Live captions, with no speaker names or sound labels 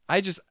I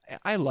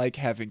like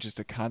having just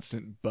a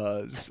constant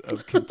buzz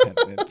of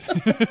contentment.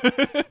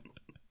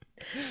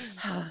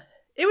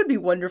 It would be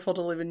wonderful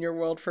to live in your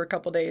world for a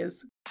couple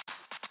days.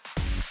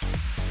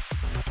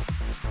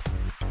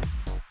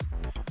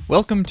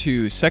 Welcome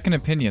to Second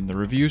Opinion, the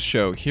reviews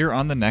show here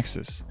on The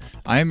Nexus.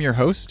 I am your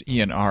host,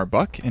 Ian R.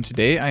 Buck, and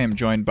today I am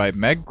joined by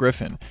Meg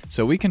Griffin,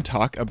 so we can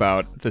talk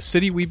about The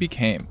City We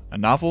Became, a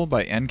novel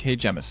by N.K.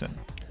 Jemisin.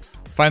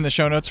 Find the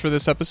show notes for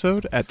this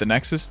episode at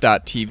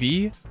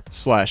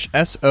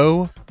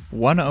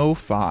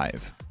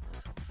thenexus.tv/SO105.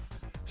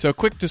 So a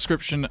quick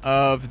description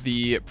of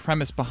the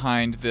premise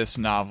behind this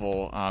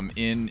novel.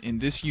 In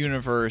this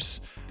universe,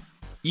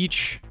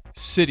 each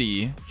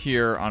city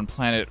here on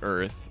planet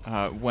Earth,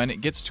 when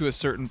it gets to a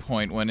certain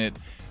point, when it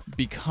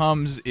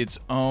becomes its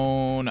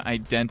own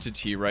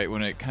identity, right,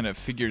 when it kind of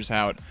figures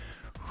out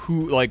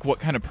what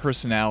kind of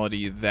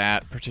personality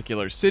that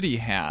particular city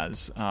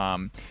has,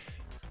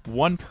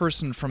 one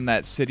person from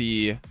that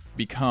city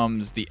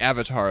becomes the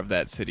avatar of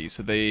that city.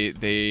 So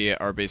they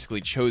are basically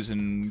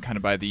chosen kind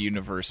of by the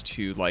universe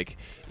to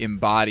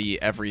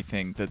embody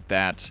everything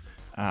that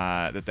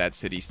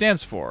city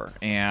stands for.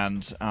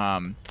 And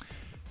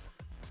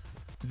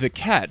the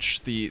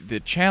catch,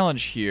 the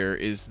challenge here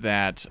is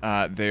that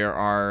there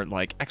are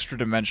extra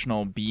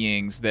dimensional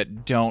beings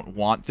that don't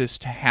want this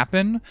to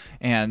happen,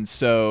 and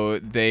so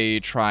they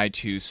try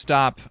to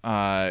stop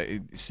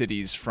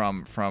cities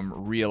from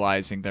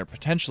realizing their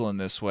potential in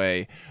this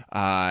way,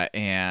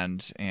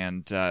 and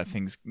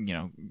things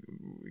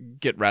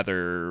get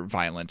rather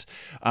violent.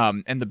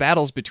 And the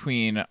battles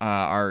between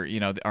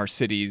our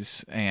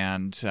cities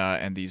and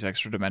these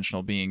extra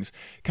dimensional beings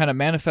kind of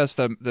manifest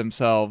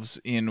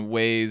themselves in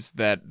ways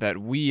that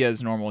we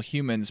as normal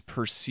humans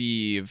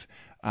perceive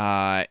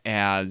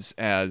as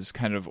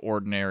kind of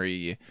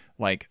ordinary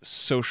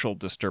social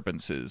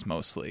disturbances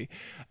mostly.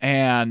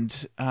 And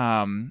so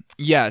in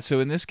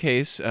this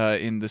case,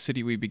 in The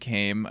City We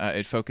Became,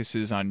 it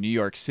focuses on New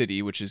York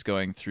City, which is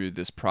going through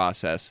this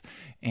process.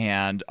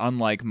 And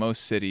unlike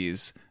most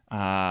cities,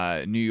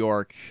 New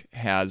York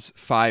has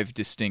 5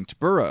 distinct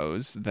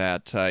boroughs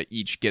that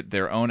each get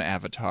their own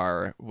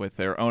avatar with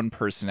their own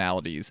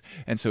personalities,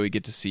 and so we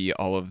get to see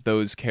all of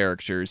those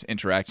characters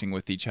interacting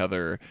with each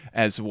other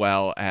as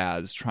well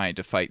as trying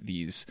to fight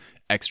these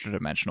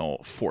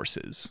extra-dimensional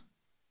forces.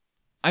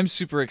 I'm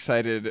super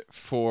excited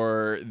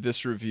for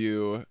this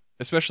review,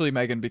 especially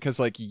Megan, because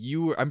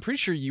I'm pretty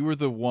sure you were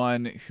the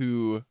one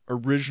who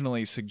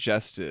originally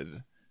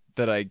suggested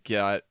that I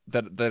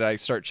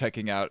start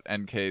checking out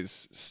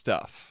NK's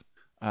stuff.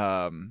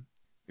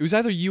 It was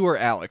either you or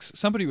Alex.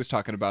 Somebody was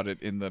talking about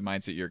it in the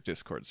Minds at Yerk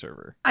Discord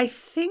server. I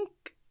think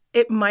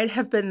it might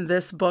have been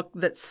this book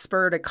that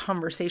spurred a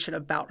conversation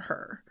about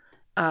her.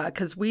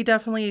 Because we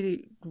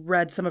definitely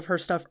read some of her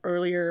stuff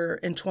earlier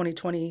in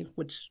 2020,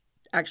 which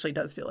actually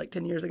does feel like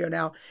 10 years ago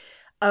now,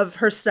 of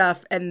her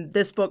stuff. And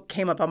this book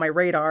came up on my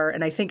radar.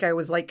 And I think I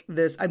was like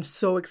this, I'm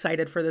so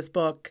excited for this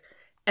book.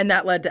 And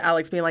that led to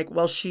Alex being like,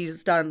 well,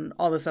 she's done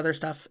all this other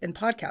stuff in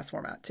podcast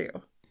format too.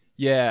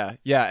 Yeah.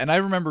 And I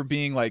remember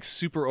being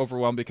super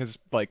overwhelmed because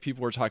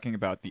people were talking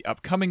about the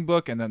upcoming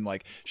book, and then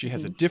she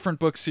has a different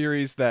book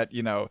series that,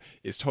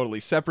 is totally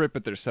separate,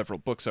 but there's several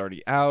books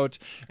already out,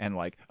 and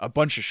a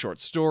bunch of short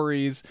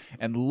stories.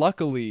 And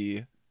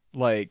luckily,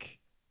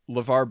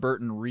 LeVar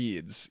Burton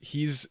reads.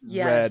 He's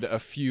read a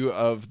few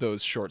of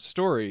those short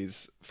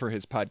stories for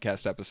his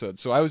podcast episode.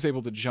 So I was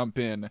able to jump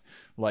in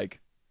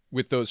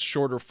with those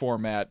shorter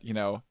format,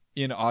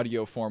 in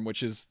audio form,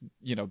 which is,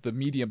 the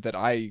medium that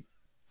I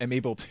am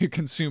able to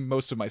consume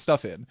most of my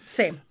stuff in.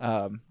 Same.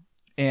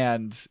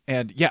 And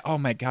yeah, oh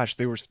my gosh,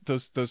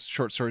 those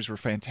short stories were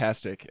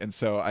fantastic. And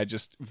so I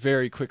just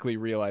very quickly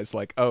realized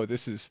I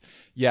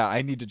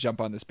need to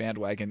jump on this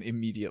bandwagon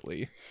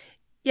immediately.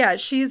 Yeah,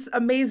 she's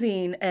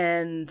amazing.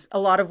 And a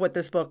lot of what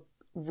this book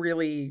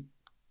really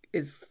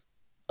is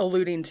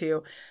alluding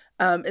to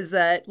is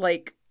that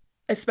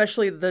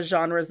especially the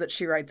genres that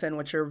she writes in,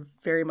 which are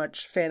very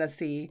much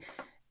fantasy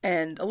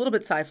and a little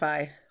bit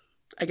sci-fi.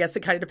 I guess it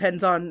kind of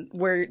depends on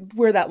where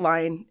that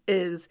line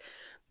is.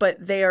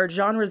 But they are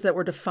genres that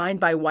were defined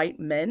by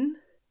white men.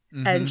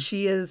 Mm-hmm. And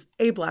she is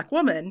a Black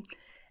woman.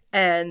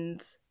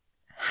 And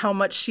how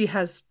much she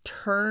has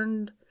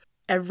turned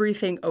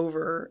everything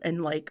over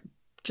and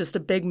just a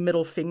big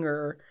middle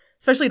finger,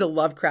 especially to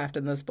Lovecraft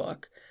in this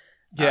book.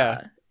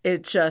 Yeah.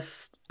 I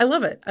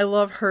love it. I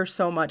love her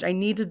so much. I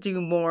need to do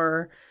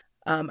more.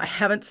 I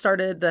haven't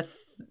started the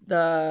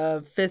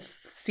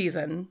 5th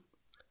season,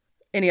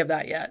 any of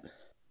that yet.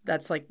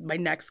 That's my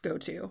next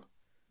go-to.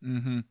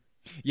 Mm-hmm.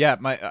 Yeah,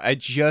 I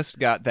just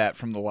got that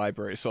from the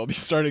library, so I'll be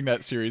starting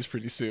that series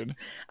pretty soon.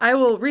 I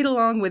will read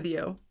along with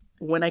you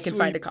when I can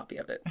find a copy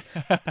of it.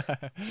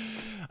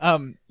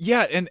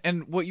 Yeah,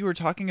 and what you were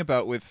talking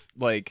about with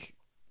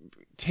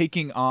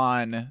taking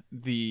on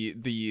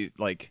the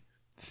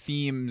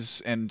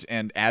themes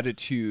and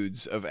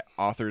attitudes of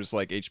authors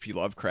like H.P.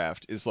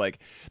 Lovecraft is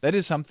that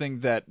is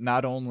something that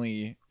not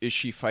only is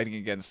she fighting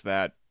against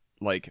that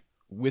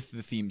with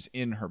the themes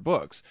in her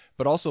books,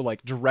 but also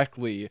like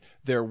directly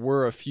there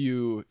were a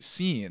few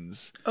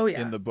scenes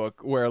in the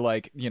book where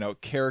like, you know,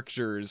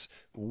 characters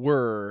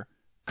were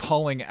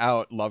calling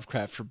out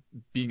Lovecraft for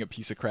being a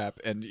piece of crap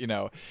and, you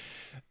know,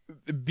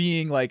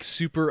 being like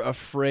super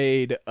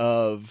afraid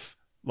of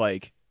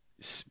like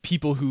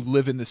people who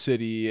live in the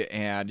city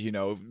and, you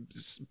know,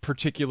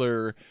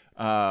 particular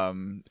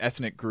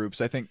ethnic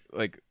groups. I think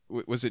like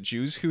was it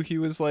Jews who he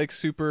was like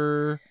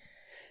super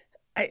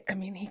I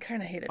mean, he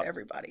kind of hated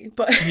everybody,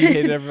 but he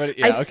hated everybody.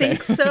 Yeah, I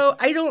think so.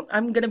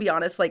 I'm going to be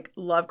honest, like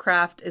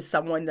Lovecraft is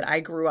someone that I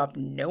grew up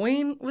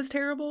knowing was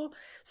terrible.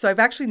 So I've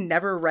actually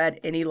never read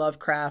any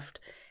Lovecraft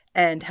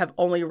and have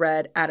only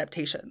read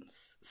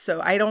adaptations.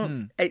 So I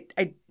don't,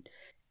 I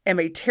am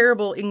a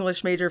terrible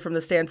English major from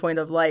the standpoint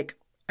of like,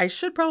 I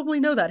should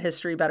probably know that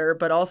history better,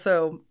 but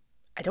also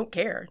I don't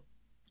care.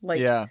 Like,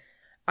 yeah.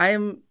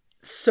 I'm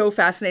so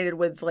fascinated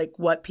with like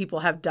what people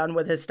have done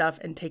with his stuff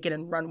and taken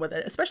and run with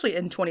it, especially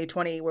in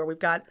 2020 where we've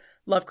got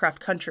Lovecraft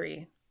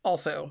Country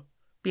also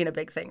being a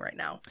big thing right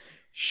now.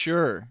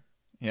 Sure.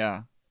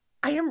 Yeah.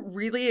 I am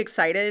really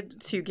excited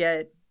to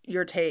get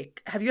your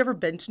take. Have you ever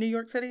been to New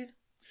York City?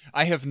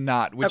 I have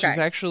not, which is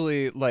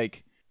actually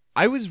like,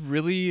 I was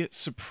really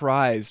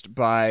surprised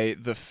by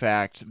the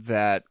fact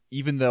that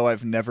even though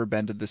I've never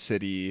been to the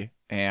city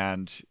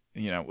and,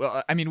 you know,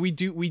 well, I mean, we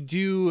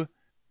do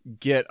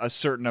get a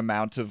certain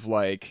amount of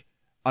like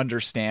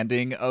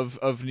understanding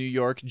of New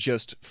York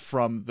just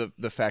from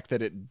the fact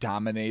that it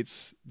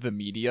dominates the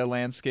media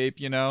landscape,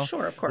 you know?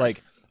 Sure, of course. Like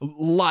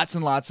lots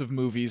and lots of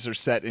movies are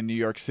set in New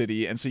York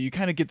City, and so you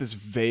kind of get this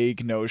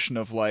vague notion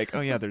of like,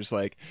 oh yeah, there's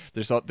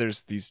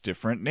these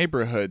different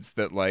neighborhoods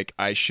that like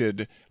I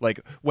should like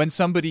when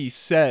somebody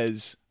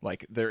says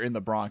like they're in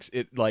the Bronx,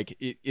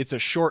 it's a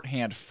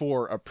shorthand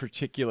for a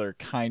particular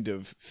kind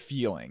of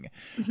feeling.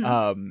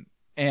 Mm-hmm.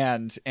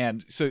 And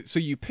so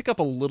you pick up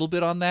a little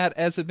bit on that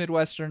as a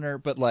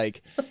Midwesterner, but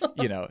like,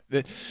 you know,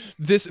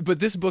 this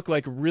book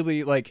like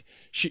really like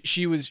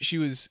she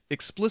was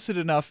explicit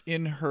enough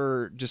in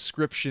her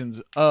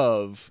descriptions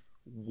of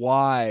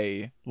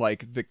why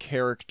like the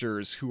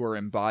characters who are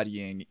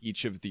embodying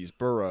each of these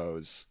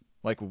boroughs,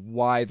 like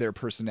why their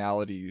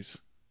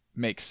personalities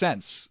make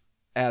sense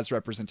as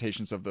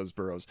representations of those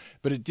boroughs,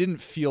 but it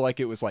didn't feel like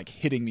it was like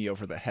hitting me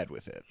over the head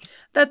with it.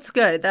 That's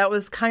good. That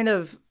was kind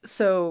of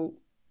so.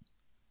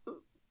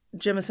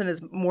 Jemisin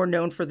is more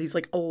known for these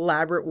like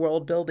elaborate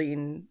world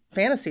building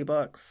fantasy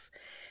books.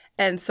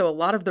 And so a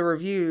lot of the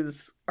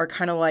reviews are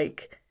kind of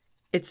like,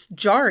 it's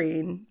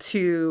jarring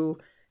to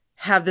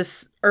have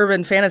this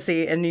urban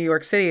fantasy in New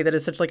York City that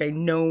is such like a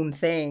known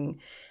thing.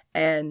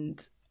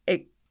 And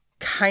it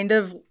kind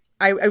of,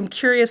 I'm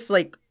curious,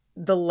 like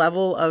the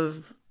level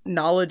of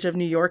knowledge of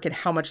New York and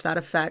how much that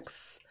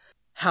affects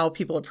how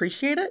people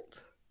appreciate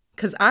it.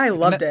 Because I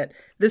loved it.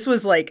 This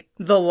was like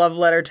the love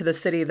letter to the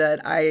city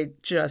that I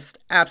just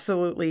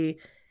absolutely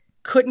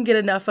couldn't get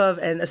enough of.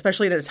 And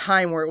especially at a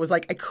time where it was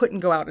like I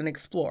couldn't go out and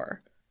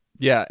explore.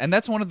 Yeah. And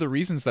that's one of the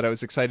reasons that I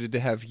was excited to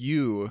have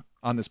you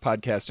on this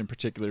podcast in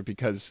particular,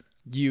 because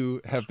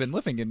you have been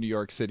living in New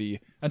York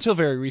City until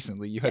very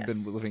recently. You had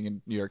been living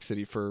in New York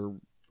City for,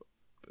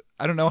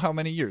 I don't know how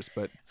many years,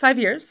 but 5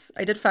 years.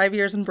 I did 5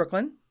 years in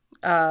Brooklyn,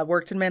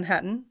 worked in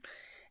Manhattan.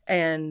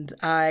 And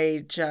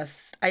I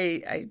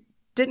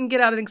didn't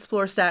get out and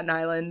explore Staten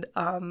Island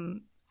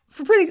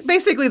for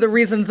basically the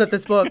reasons that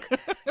this book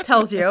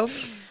tells you.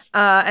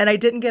 And I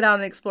didn't get out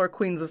and explore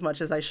Queens as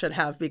much as I should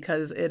have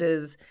because it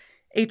is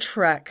a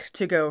trek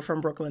to go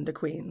from Brooklyn to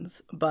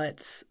Queens.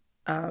 But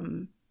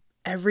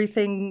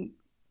everything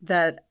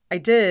that I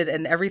did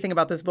and everything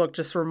about this book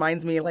just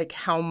reminds me like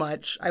how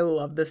much I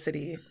love the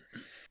city.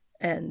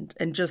 And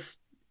just,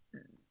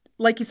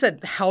 like you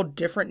said, how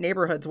different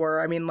neighborhoods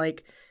were. I mean,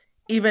 like,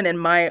 even in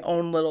my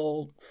own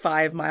little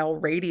 5-mile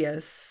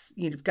radius,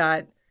 you've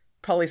got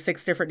probably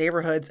 6 different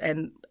neighborhoods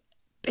and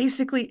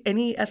basically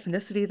any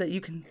ethnicity that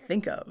you can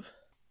think of.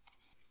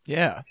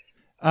 Yeah.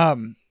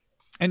 And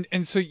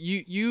so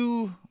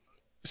you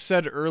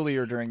said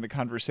earlier during the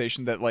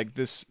conversation that like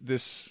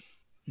this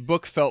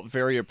book felt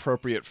very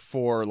appropriate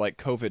for like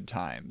COVID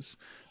times.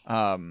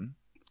 Can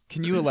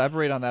you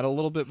elaborate on that a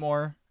little bit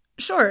more?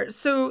 Sure.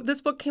 So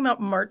this book came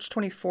out March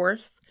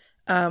 24th.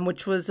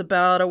 Which was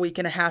about a week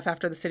and a half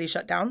after the city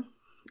shut down.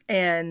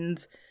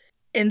 And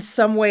in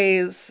some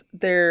ways,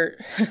 the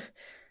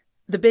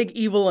big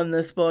evil in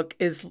this book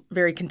is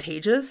very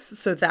contagious.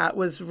 So that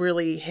was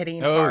really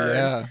hitting hard. Oh,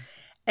 yeah.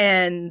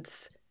 And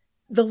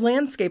the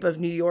landscape of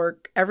New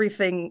York,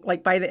 everything,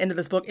 like by the end of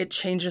this book, it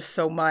changes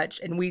so much.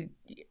 And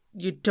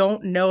you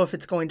don't know if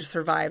it's going to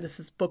survive.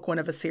 This is book 1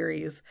 of a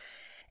series.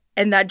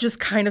 And that just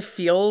kind of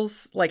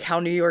feels like how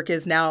New York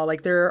is now.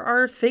 Like there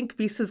are think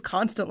pieces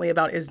constantly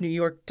about, is New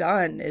York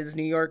done? Is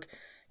New York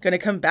going to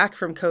come back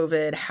from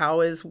COVID?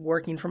 How is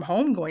working from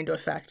home going to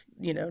affect,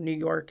 New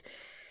York?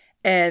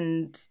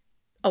 And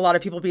a lot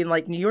of people being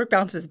like, New York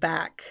bounces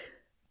back.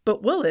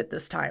 But will it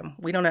this time?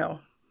 We don't know.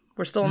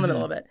 We're still in the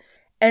middle of it.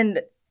 And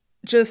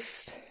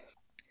just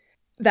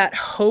that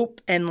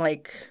hope and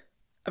like,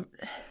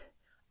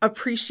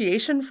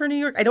 appreciation for New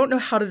York. I don't know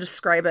how to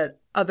describe it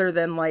other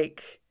than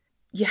like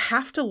you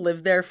have to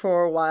live there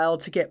for a while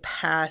to get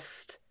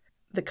past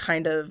the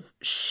kind of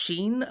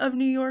sheen of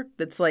New York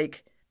that's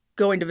like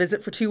going to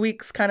visit for 2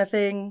 weeks kind of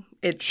thing.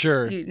 It's,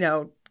 Sure. you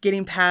know,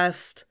 getting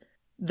past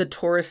the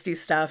touristy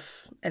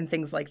stuff and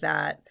things like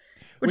that.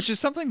 Which is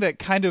something that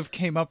kind of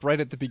came up right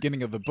at the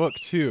beginning of the book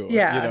too.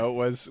 Yeah. You know,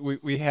 was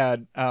we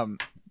had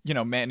you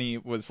know, Manny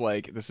was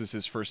like, this is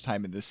his first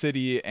time in the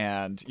city,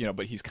 and, you know,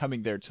 but he's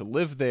coming there to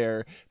live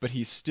there, but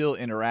he's still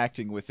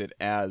interacting with it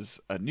as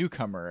a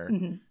newcomer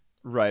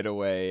right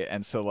away.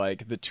 And so,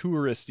 like, the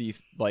touristy,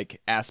 like,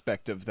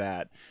 aspect of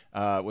that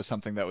was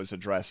something that was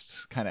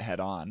addressed kind of head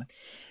on.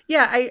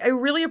 Yeah, I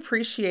really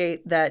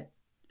appreciate that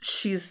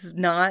she's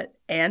not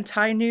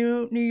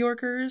anti-New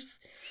Yorkers,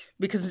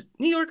 because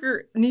New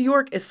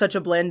York is such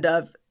a blend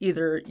of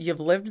either you've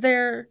lived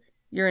there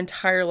your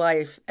entire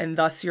life and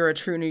thus you're a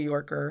true New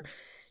Yorker.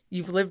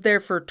 You've lived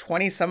there for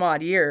 20 some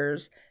odd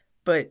years,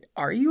 but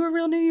are you a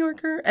real New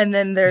Yorker? And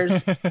then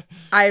there's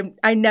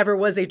I never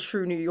was a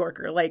true New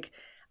Yorker. Like,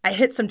 I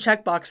hit some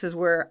check boxes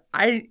where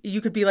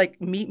you could be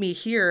like, meet me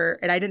here,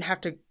 and I didn't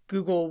have to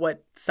Google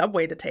what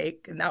subway to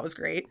take, and that was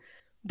great.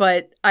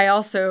 But I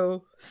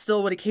also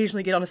still would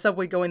occasionally get on a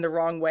subway going the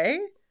wrong way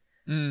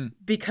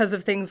because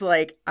of things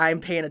like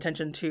I'm paying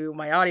attention to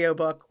my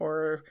audiobook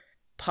or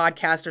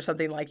podcast or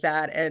something like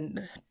that,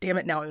 and damn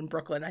it, now I'm in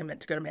Brooklyn. I meant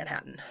to go to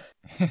Manhattan.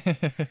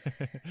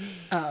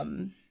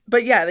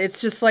 But yeah, it's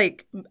just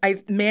like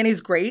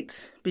Manny's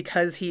great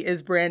because he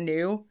is brand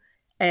new,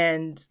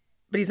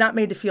 but he's not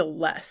made to feel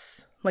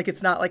less. Like,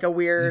 it's not like a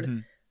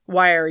weird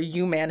why are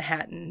you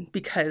Manhattan?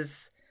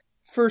 Because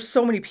for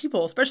so many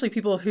people, especially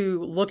people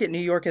who look at New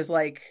York as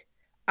like,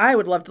 I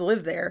would love to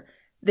live there,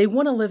 they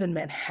want to live in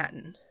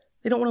Manhattan.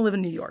 They don't want to live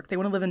in New York. They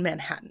want to live in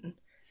Manhattan.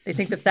 They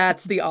think that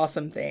that's the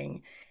awesome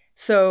thing.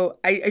 So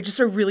I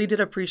really did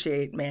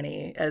appreciate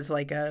Manny as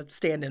like a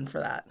stand-in for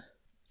that.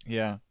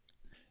 Yeah.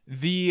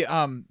 The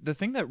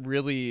thing that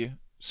really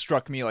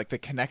struck me, like the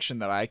connection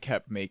that I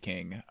kept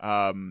making,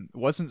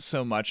 wasn't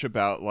so much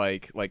about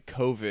like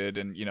COVID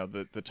and, you know,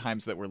 the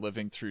times that we're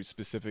living through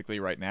specifically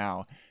right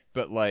now,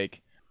 but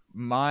like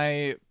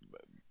my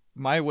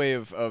way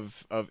of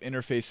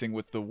interfacing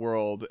with the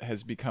world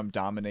has become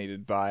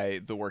dominated by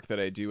the work that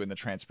I do in the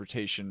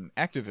transportation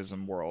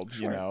activism world,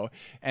 you know?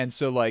 And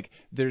so like,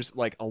 there's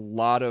like a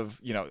lot of,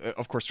 you know,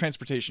 of course,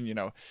 transportation, you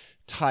know,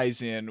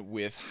 ties in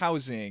with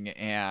housing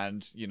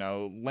and, you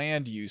know,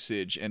 land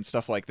usage and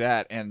stuff like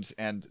that.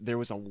 And there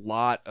was a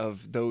lot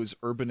of those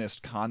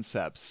urbanist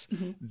concepts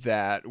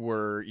that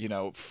were, you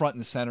know, front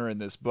and center in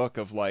this book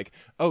of like,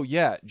 oh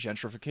yeah,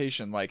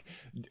 gentrification, like,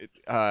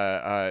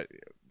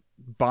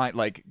 buy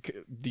like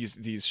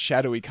these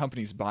shadowy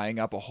companies buying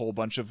up a whole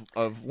bunch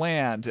of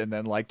land and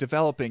then like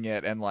developing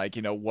it, and like,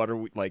 you know, what are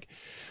we like,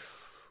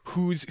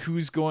 who's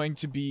going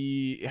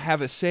to have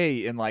a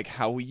say in like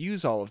how we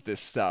use all of this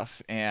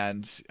stuff,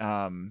 and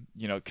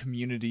you know,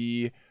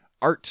 community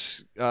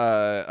art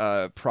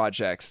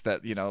projects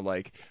that, you know,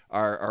 like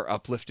are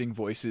uplifting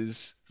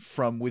voices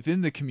from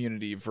within the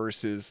community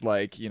versus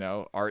like, you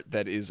know, art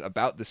that is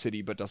about the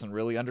city but doesn't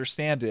really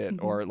understand it,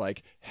 or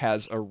like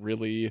has a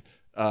really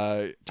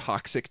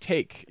toxic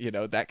take, you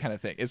know, that kind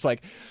of thing. It's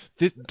like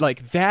this,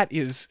 like that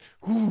is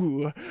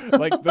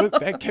like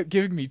that kept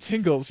giving me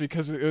tingles,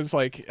 because it was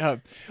like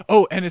and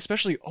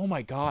especially, oh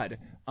my god,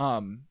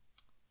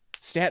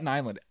 Staten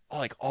Island,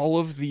 like all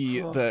of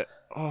the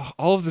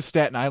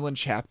Staten Island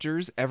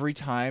chapters, every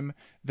time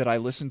that I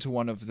listen to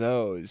one of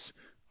those,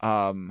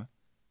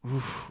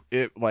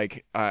 it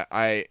like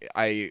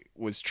I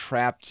was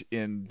trapped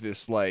in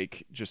this,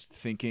 like, just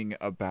thinking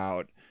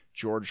about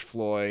George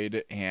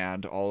Floyd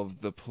and all of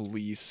the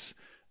police,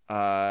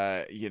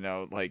 you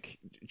know, like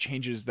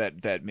changes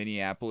that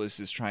Minneapolis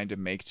is trying to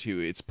make to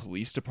its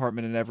police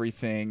department and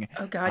everything.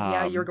 Oh God,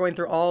 yeah, you're going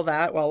through all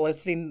that while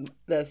listening to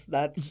this.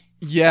 That's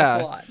a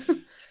lot.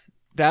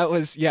 That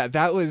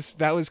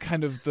was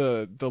kind of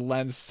the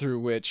lens through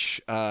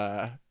which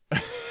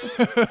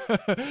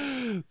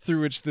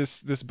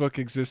this book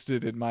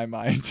existed in my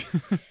mind.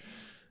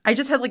 I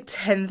just had like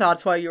 10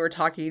 thoughts while you were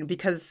talking,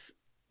 because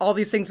all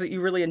these things that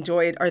you really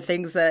enjoyed are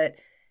things that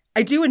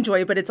I do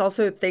enjoy, but it's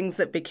also things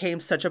that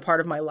became such a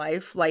part of my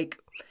life. Like,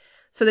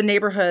 so the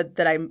neighborhood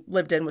that I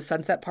lived in was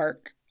Sunset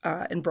Park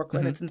in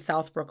Brooklyn. It's in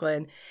South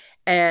Brooklyn.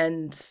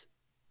 And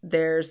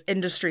there's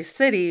Industry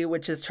City,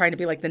 which is trying to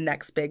be like the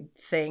next big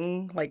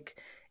thing. Like,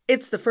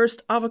 it's the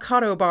first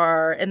avocado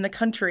bar in the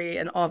country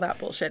and all that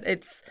bullshit.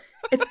 It's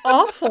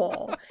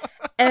awful.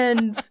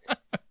 And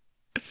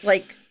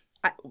like,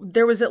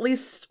 there was at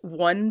least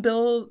one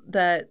bill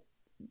that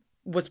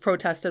was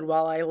protested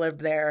while I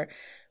lived there,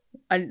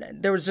 and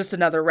there was just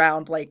another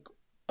round like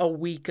a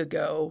week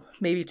ago,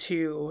 maybe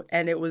 2,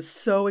 and it was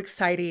so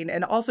exciting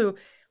and also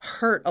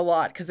hurt a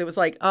lot, because it was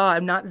like, oh,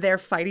 I'm not there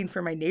fighting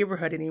for my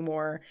neighborhood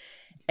anymore,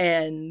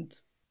 and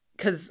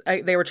because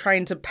they were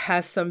trying to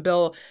pass some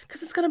bill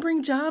because it's going to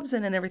bring jobs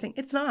in and everything.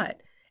 It's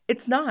not.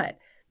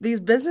 These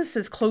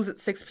businesses close at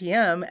 6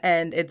 p.m.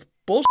 and it's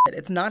bullshit.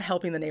 It's not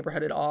helping the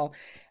neighborhood at all.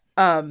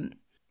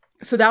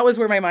 So that was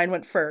where my mind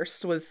went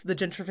first, was the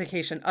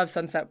gentrification of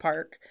Sunset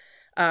Park,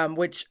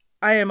 which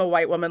I am a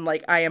white woman,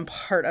 like I am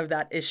part of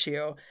that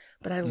issue,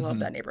 but I love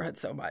that neighborhood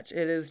so much.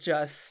 It is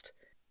just,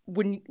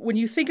 when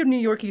you think of New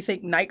York, you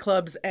think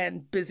nightclubs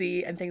and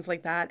busy and things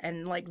like that.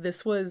 And like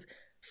this was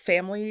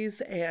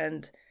families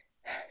and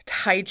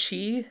Tai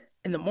Chi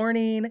in the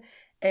morning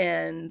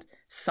and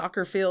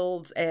soccer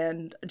fields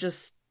and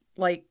just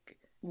like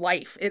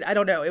life. I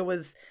don't know. It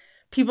was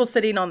people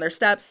sitting on their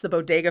steps, the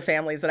bodega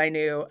families that I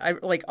knew,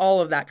 like all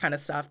of that kind of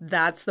stuff.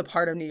 That's the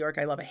part of New York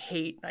I love. I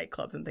hate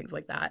nightclubs and things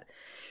like that.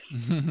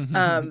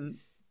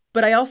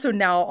 But I also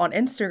now on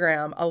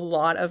Instagram, a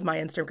lot of my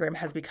Instagram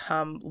has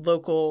become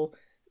local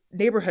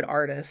neighborhood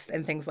artists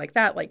and things like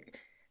that. Like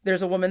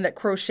there's a woman that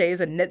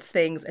crochets and knits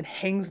things and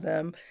hangs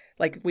them.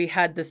 Like we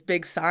had this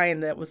big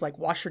sign that was like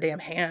wash your damn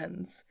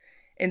hands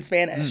in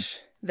Spanish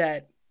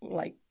that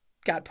like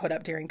got put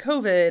up during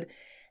COVID,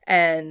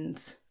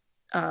 and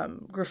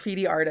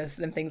graffiti artists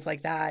and things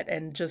like that.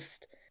 And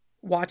just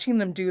watching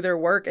them do their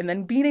work and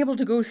then being able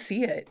to go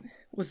see it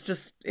was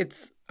just,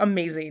 it's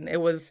amazing.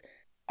 It was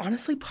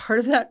honestly part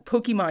of that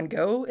Pokemon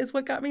Go is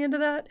what got me into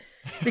that,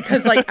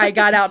 because like I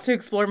got out to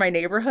explore my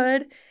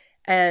neighborhood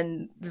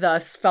and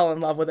thus fell in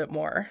love with it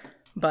more.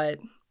 But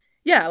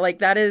yeah, like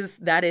that is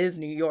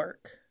New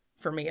York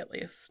for me, at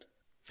least.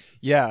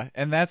 Yeah.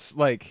 And that's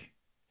like,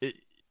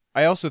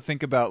 I also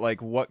think about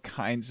like what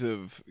kinds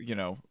of, you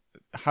know,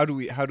 how do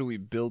we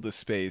build a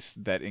space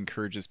that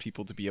encourages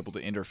people to be able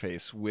to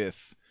interface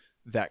with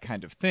that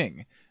kind of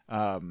thing?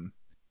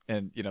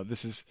 And, you know,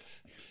 this is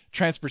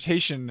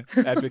transportation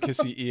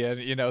advocacy, Ian,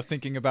 you know,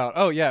 thinking about,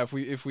 oh yeah,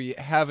 if we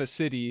have a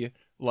city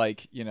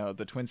like, you know,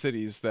 the Twin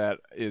Cities that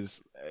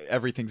is,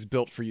 everything's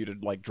built for you to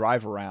like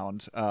drive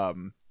around,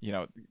 you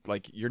know,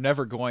 like you're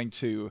never going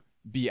to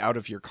be out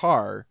of your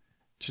car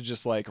to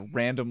just like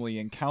randomly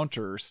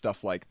encounter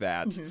stuff like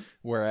that.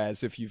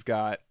 Whereas if you've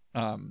got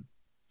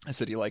a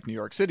city like New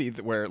York City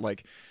where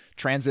like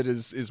transit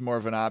is more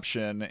of an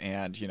option,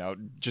 and, you know,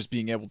 just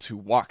being able to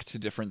walk to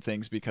different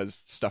things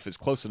because stuff is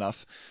close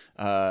enough,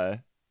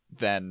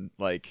 then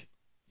like,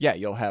 yeah,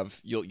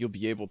 you'll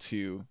be able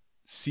to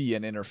see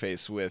and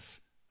interface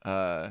with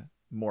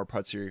more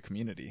parts of your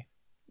community.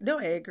 No,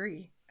 I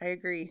agree. I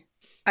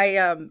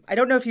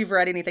don't know if you've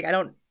read anything.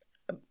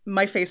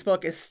 My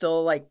Facebook is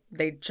still like,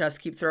 they just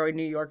keep throwing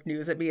New York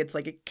news at me. It's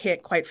like, it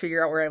can't quite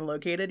figure out where I'm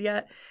located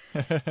yet.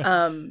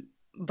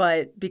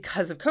 But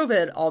because of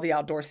COVID, all the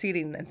outdoor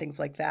seating and things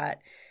like that,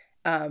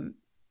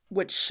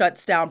 which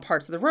shuts down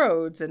parts of the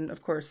roads. And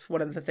of course,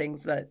 one of the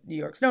things that New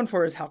York's known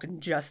for is how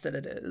congested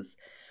it is.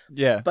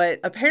 Yeah. But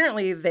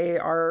apparently they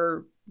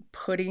are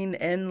putting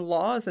in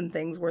laws and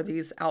things where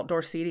these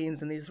outdoor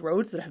seatings and these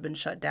roads that have been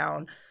shut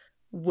down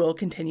will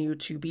continue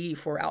to be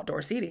for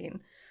outdoor seating.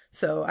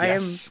 So I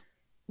am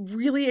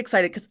really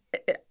excited, because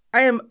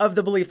I am of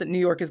the belief that New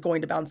York is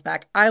going to bounce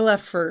back.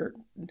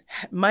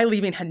 My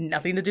leaving had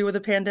nothing to do with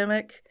the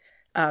pandemic.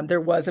 There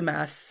was a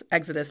mass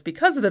exodus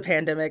because of the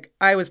pandemic.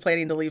 I was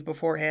planning to leave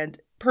beforehand,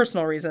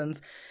 personal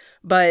reasons,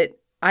 but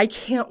I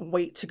can't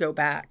wait to go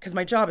back because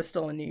my job is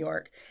still in New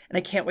York, and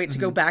I can't wait to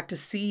go back to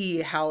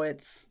see how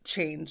it's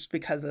changed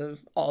because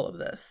of all of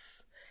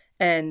this.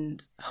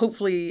 And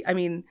hopefully, I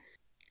mean,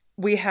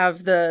 we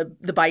have the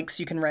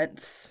bikes you can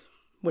rent,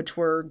 which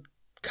were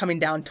coming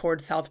down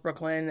towards South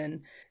Brooklyn,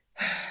 and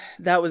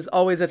that was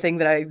always a thing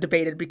that I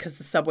debated because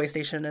the subway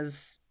station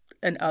is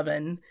an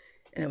oven.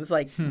 And it was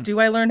like, do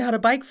I learn how to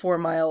bike 4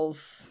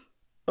 miles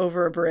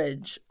over a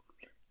bridge?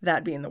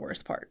 That being the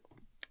worst part.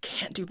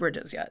 Can't do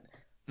bridges yet.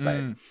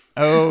 But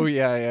Oh,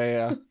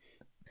 yeah.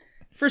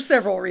 For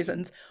several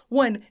reasons.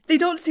 One, they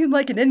don't seem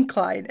like an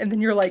incline. And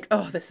then you're like,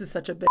 oh, this is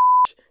such a bitch.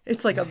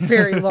 It's like a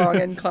very long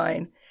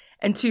incline.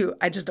 And 2,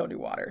 I just don't do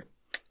water.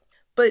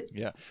 But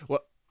yeah.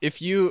 Well, if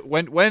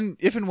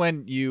and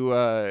when you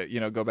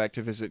go back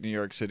to visit New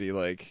York City,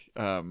 like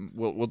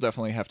we'll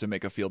definitely have to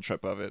make a field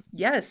trip of it.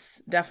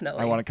 Yes,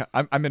 definitely. I want to.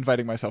 I'm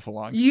inviting myself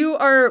along. You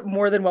are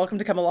more than welcome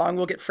to come along.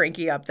 We'll get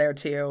Frankie up there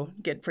too.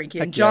 Get Frankie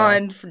and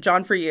John,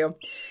 John for you,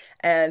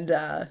 and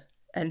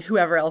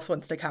whoever else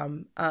wants to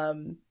come.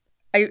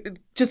 I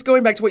just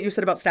going back to what you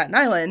said about Staten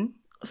Island.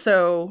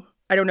 So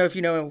I don't know if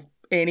you know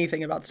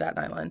anything about Staten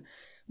Island,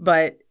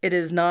 but it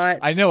is not.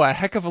 I know a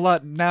heck of a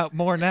lot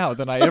more now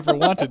than I ever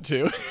wanted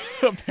to,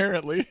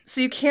 apparently.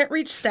 So you can't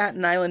reach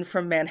Staten Island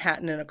from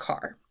Manhattan in a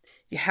car.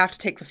 You have to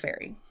take the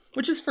ferry,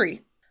 which is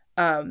free.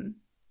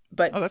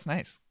 But oh, that's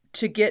nice.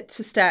 To get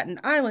to Staten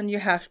Island, you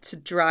have to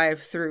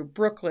drive through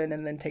Brooklyn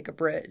and then take a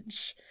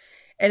bridge.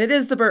 And it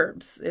is the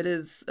burbs. It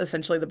is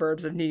essentially the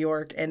burbs of New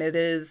York, and it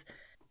is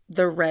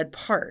the red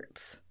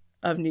part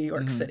of New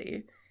York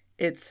City.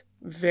 It's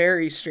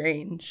very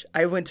strange.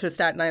 I went to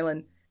Staten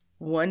Island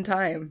one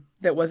time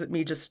that wasn't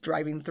me just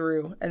driving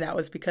through, and that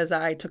was because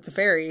I took the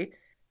ferry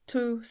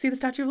to see the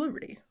Statue of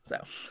Liberty.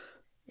 So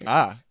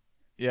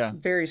yeah,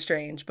 very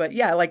strange. But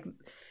yeah, like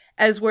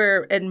as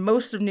where in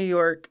most of New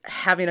York,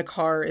 having a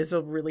car is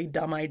a really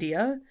dumb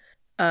idea.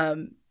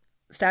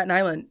 Staten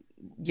Island,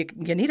 you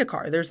need a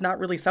car. There's not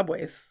really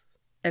subways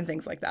and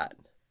things like that.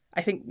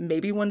 I think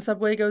maybe one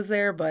subway goes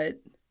there,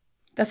 but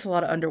that's a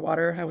lot of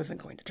underwater. I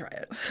wasn't going to try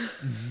it.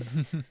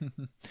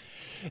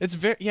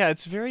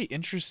 It's very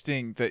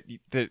interesting that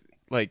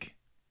like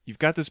you've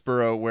got this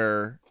borough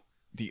where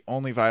the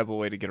only viable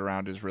way to get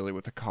around is really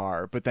with a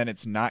car, but then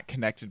it's not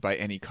connected by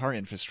any car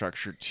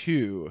infrastructure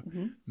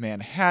to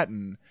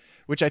Manhattan,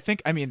 which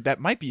I mean, that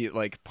might be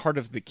like part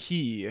of the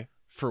key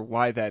for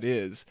why that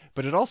is,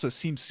 but it also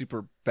seems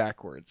super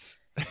backwards.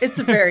 It's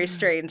a very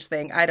strange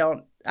thing.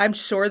 I'm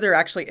sure there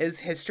actually is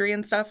history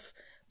and stuff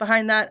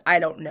behind that. I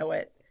don't know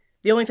it.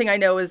 The only thing I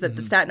know is that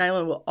the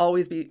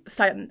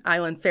Staten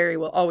Island ferry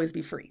will always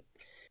be free.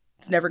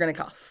 It's never going to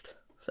cost.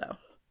 So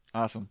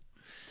awesome.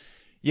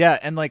 Yeah,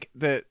 and like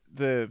the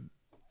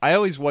I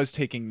always was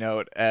taking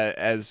note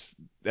as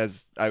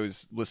I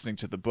was listening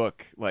to the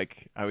book,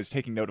 like I was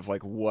taking note of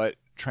like what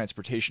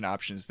transportation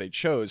options they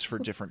chose for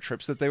different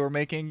trips that they were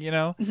making, you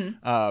know.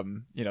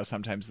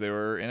 Sometimes they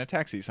were in a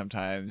taxi,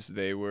 sometimes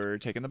they were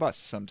taking the bus,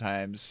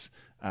 sometimes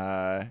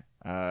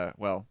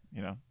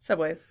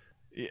subways.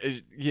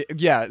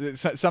 Yeah,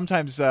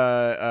 sometimes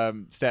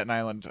Staten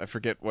Island, I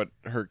forget what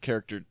her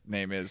character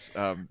name is.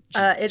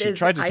 She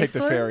tried to take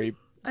the ferry,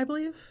 I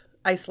believe.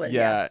 Iceland.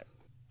 Yeah.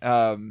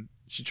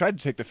 She tried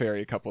to take the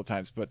ferry a couple of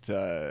times, but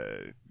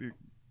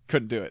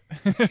couldn't do it.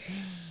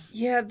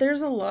 Yeah,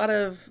 there's a lot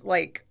of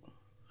like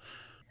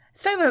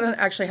Staten Island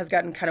actually has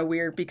gotten kind of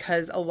weird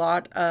because a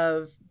lot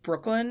of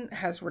Brooklyn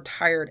has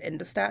retired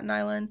into Staten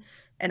Island,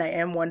 and I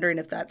am wondering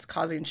if that's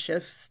causing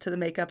shifts to the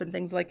makeup and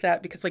things like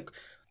that, because like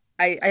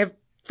I have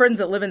friends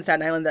that live in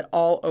Staten Island that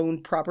all own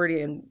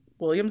property in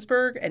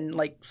Williamsburg and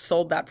like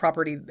sold that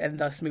property and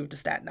thus moved to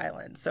Staten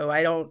Island. So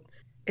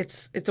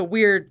it's a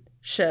weird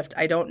shift.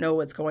 I don't know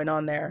what's going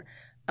on there.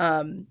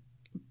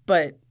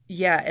 But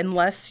yeah,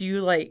 unless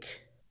you work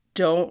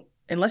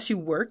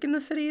in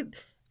the city,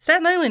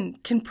 Staten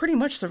Island can pretty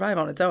much survive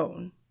on its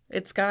own.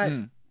 It's got,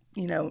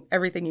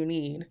 everything you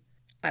need.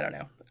 I don't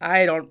know.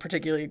 I don't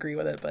particularly agree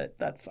with it, but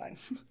that's fine.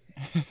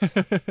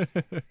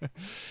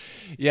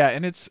 Yeah.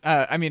 And it's,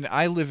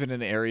 I live in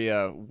an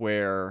area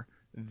where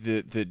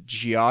the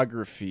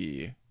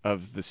geography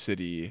of the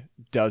city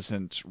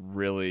doesn't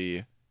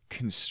really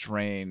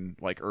constrain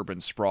like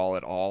urban sprawl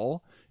at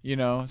all,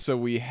 so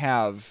we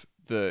have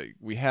the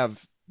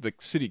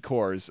city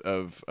cores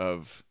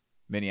of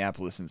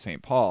Minneapolis and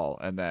St. Paul,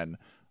 and then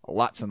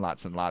lots and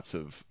lots and lots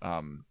of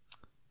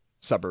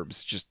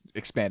suburbs just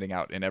expanding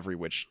out in every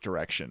which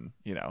direction,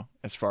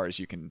 as far as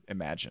you can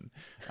imagine.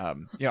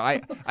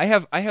 I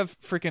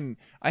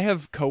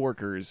have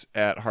coworkers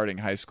at Harding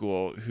High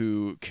School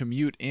who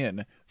commute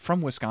in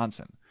from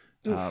Wisconsin.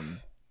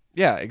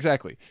 Yeah,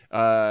 exactly.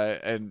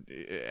 And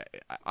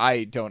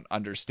I don't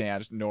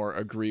understand nor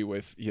agree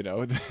with,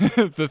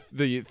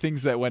 the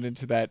things that went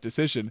into that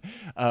decision.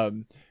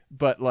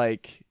 But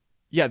like,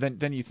 yeah,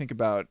 then you think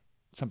about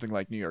something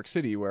like New York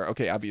City, where,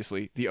 okay,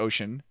 obviously the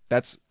ocean,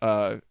 that's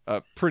a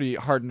pretty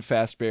hard and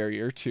fast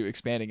barrier to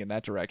expanding in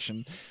that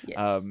direction.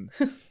 Yes.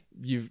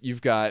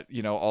 You've got,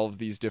 all of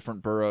these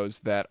different boroughs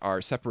that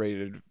are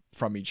separated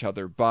from each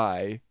other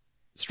by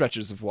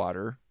stretches of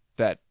water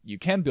that you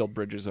can build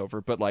bridges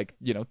over, but like,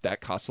 that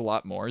costs a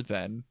lot more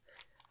than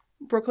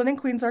Brooklyn and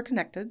Queens are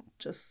connected.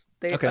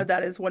 Okay.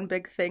 That is one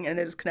big thing, and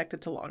it is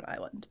connected to Long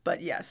Island.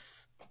 But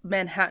yes,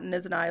 Manhattan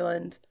is an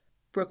island,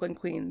 Brooklyn,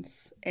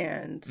 Queens,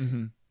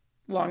 and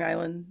Long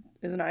Island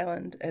is an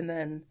island, and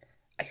then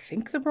I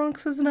think the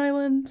Bronx is an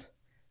island.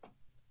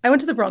 I went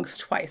to the Bronx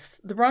twice.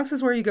 The Bronx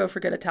is where you go for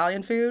good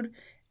Italian food,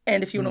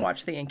 and if you want to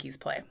watch the Yankees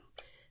play.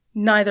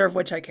 Neither of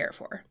which I care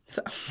for.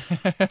 So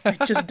I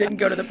just didn't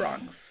go to the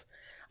Bronx.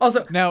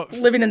 Also, now,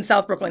 living in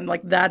South Brooklyn,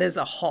 like, that is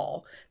a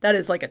haul. That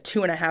is like a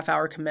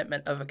 2.5-hour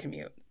commitment of a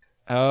commute.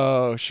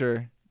 Oh,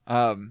 sure.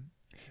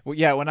 Well,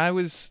 yeah, when I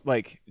was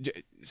like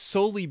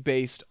solely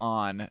based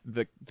on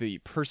the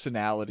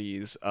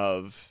personalities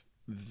of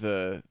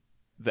the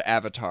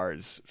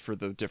avatars for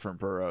the different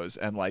boroughs,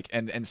 and like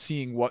and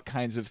seeing what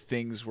kinds of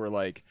things were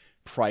like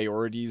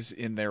priorities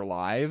in their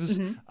lives,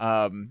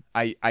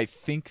 I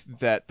think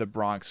that the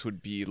Bronx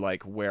would be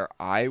like where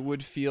I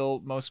would feel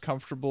most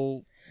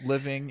comfortable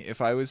living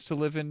if I was to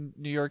live in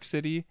New York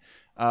City,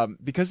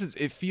 because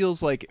it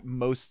feels like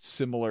most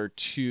similar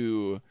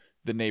to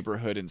the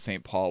neighborhood in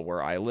St. Paul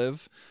where I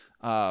live,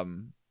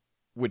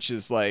 which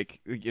is like,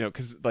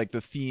 because like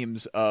the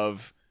themes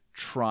of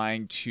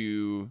trying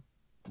to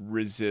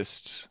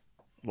resist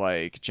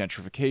like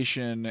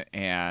gentrification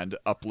and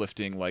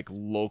uplifting like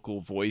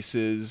local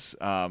voices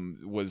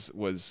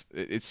was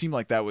it seemed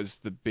like that was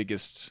the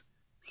biggest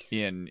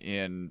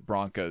in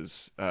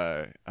Branca's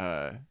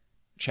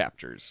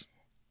chapters.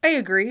 I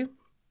agree.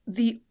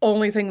 The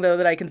only thing, though,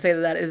 that I can say to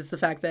that is the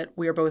fact that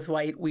we are both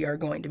white. We are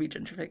going to be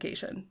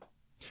gentrification.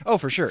 Oh,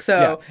 for sure.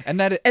 So, yeah.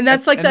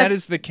 That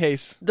is the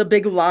case. The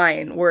big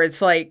line where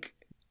it's like,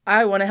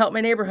 I want to help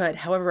my neighborhood.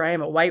 However, I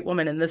am a white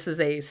woman, and this is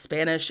a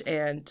Spanish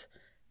and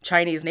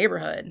Chinese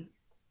neighborhood.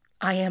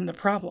 I am the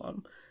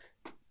problem.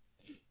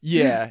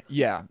 Yeah,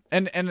 yeah.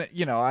 And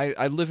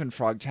I live in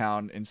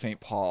Frogtown in St.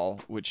 Paul,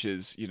 which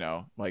is,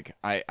 like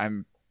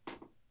I'm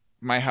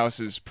my house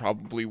is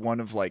probably one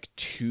of like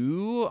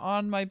two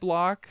on my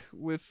block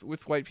with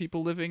white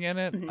people living in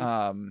it.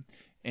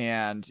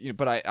 And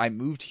but I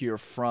moved here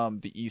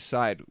from the east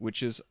side,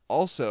 which is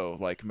also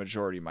like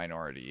majority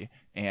minority,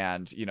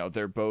 and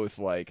they're both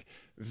like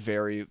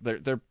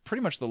they're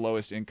pretty much the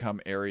lowest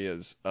income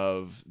areas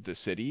of the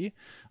city,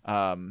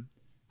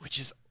 which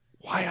is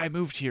why I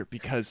moved here,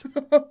 because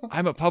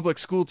I'm a public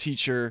school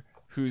teacher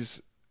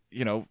who's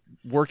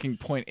working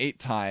 0.8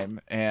 time,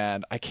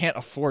 and I can't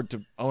afford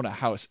to own a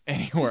house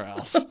anywhere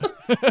else.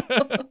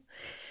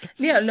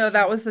 Yeah, no,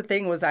 that was the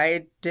thing, was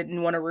I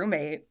didn't want a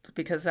roommate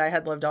because I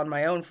had lived on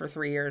my own for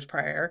 3 years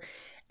prior,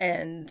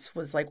 and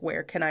was like,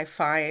 where can I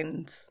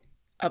find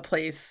a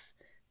place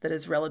that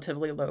is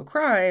relatively low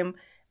crime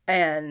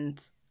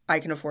and I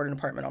can afford an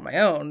apartment on my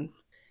own?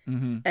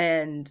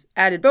 And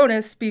added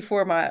bonus, be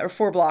 4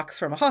 blocks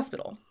from a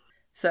hospital.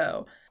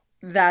 So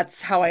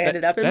that's how I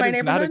ended up in my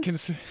neighborhood.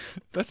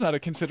 That's not a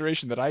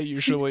consideration that I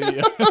usually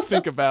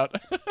think about.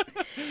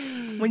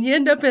 When you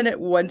end up in it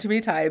one too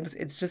many times,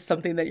 it's just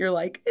something that you're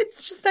like,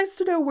 it's just nice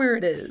to know where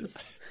it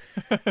is.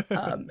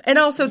 And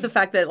also the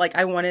fact that like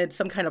I wanted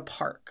some kind of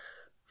park,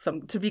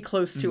 to be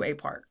close to a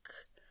park.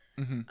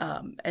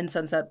 And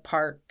Sunset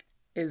Park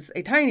is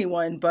a tiny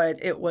one,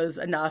 but it was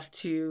enough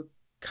to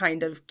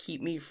kind of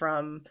keep me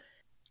from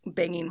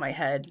banging my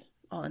head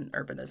on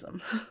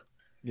urbanism.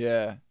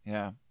 Yeah.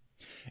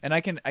 And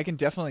I can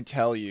definitely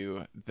tell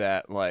you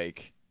that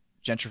like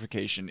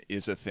gentrification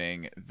is a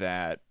thing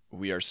that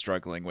we are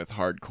struggling with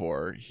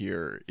hardcore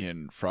here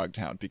in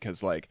Frogtown,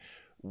 because like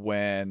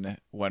when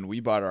we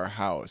bought our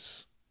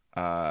house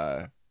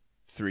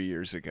 3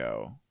 years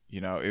ago,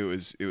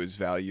 it was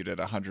valued at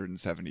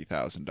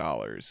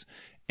 $170,000,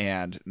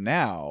 and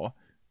now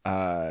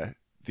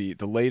the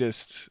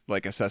latest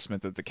like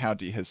assessment that the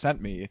county has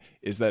sent me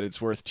is that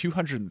it's worth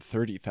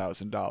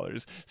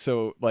 $230,000.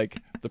 So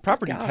like the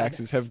property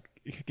taxes have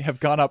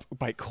gone up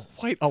by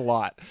quite a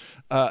lot.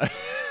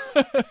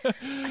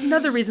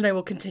 Another reason I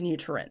will continue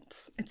to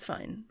rent. It's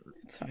fine.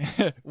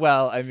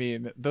 Well, I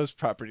mean, those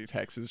property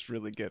taxes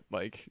really get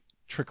like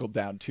trickled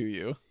down to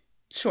you.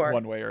 Sure.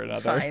 One way or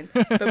another. Fine.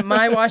 But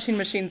my washing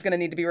machine's going to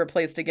need to be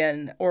replaced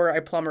again, or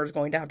a plumber is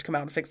going to have to come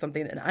out and fix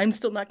something, and I'm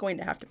still not going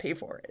to have to pay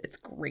for it. It's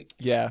great.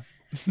 Yeah.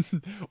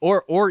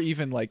 or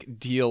even like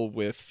deal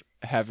with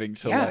having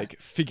to like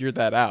figure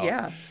that out.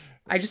 Yeah.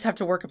 I just have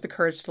to work up the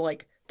courage to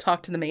like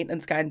talk to the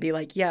maintenance guy and be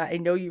like, yeah, I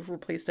know you've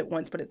replaced it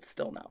once, but it's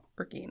still not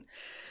working.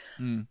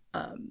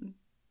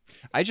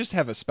 I just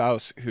have a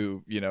spouse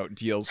who,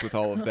 deals with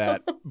all of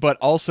that, but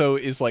also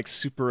is like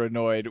super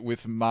annoyed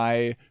with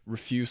my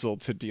refusal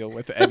to deal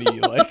with any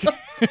like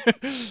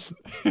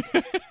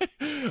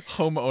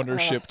home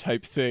ownership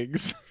type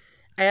things.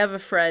 I have a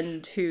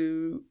friend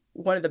who,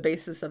 one of the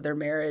basis of their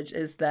marriage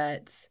is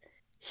that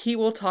he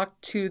will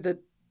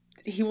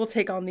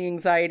take on the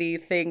anxiety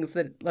things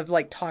of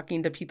like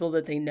talking to people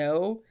that they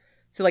know.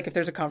 So like if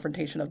there's a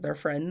confrontation of their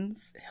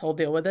friends, he'll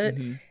deal with it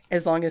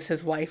as long as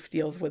his wife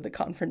deals with the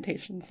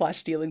confrontation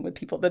 / dealing with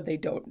people that they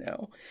don't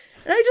know.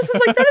 And I just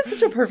was like, that is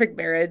such a perfect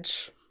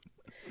marriage.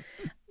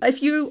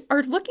 If you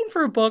are looking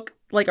for a book,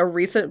 like a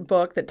recent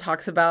book that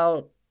talks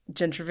about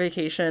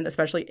gentrification,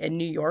 especially in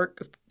New York,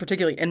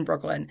 particularly in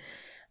Brooklyn,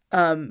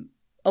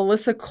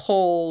 Alyssa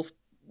Cole's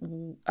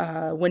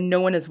When No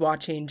One Is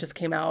Watching just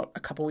came out a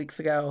couple weeks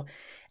ago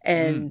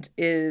and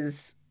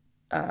is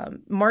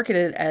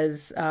marketed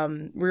as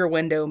Rear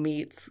Window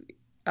meets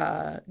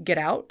Get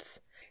Out.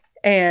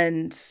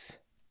 And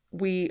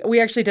we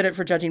actually did it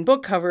for judging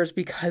book covers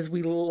because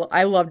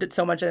I loved it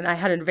so much, and I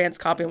had an advanced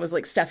copy and was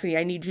like, Stephanie,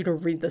 I need you to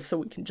read this so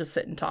we can just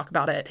sit and talk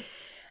about it.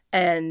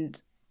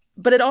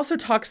 But it also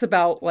talks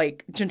about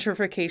like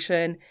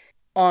gentrification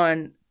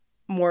on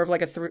more of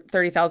like a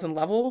 30,000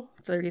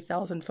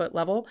 foot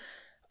level,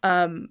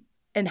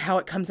 and how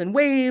it comes in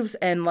waves,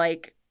 and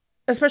like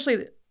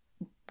especially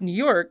New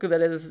York,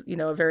 that is,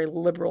 a very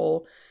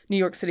liberal, New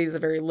York City is a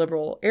very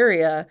liberal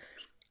area,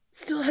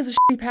 still has a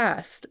shitty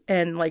past.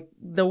 And like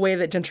the way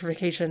that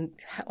gentrification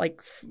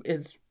like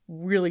is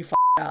really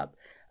up.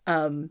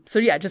 So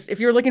yeah, just if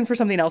you're looking for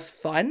something else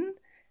fun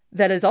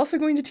that is also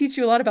going to teach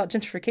you a lot about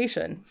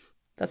gentrification,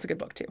 that's a good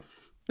book too.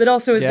 That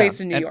also is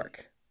based in New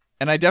York.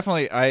 And I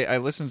definitely, I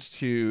listened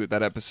to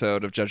that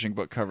episode of Judging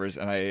Book Covers,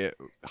 and I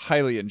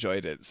highly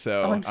enjoyed it.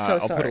 So I'm so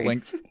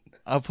sorry.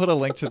 I'll put a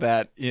link to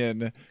that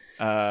in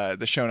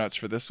the show notes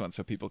for this one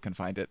so people can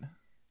find it.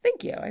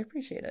 Thank you. I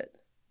appreciate it.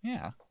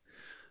 Yeah.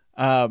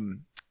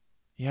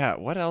 Yeah.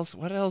 What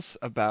else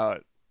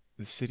about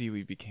the city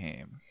we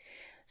became?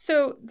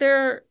 So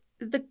the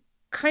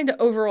kind of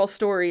overall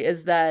story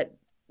is that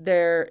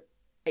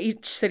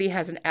each city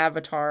has an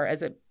avatar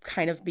as it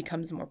kind of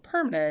becomes more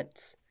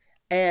permanent.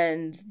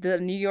 And the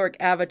New York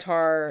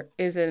avatar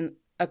is in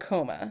a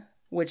coma,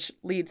 which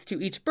leads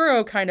to each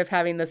borough kind of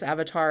having this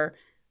avatar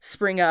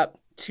spring up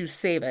to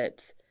save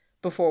it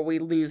before we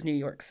lose New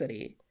York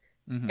City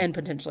and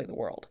potentially the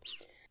world.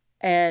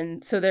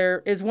 And so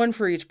there is one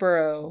for each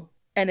borough,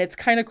 and it's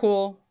kind of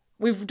cool.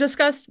 We've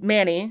discussed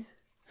Manny,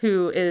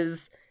 who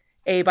is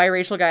a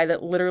biracial guy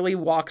that literally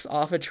walks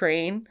off a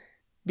train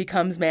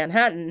becomes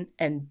Manhattan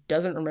and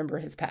doesn't remember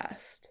his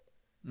past.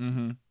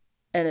 Mm-hmm.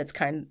 And it's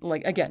kind of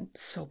like, again,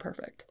 so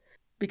perfect.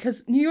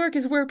 Because New York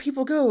is where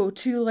people go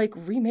to like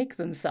remake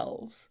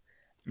themselves.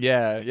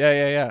 Yeah.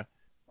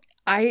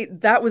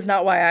 That was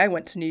not why I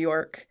went to New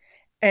York.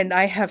 And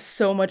I have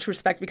so much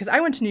respect because I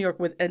went to New York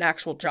with an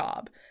actual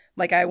job.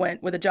 Like I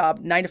went with a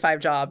job, 9-to-5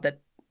 job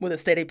that with a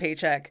steady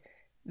paycheck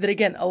that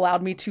again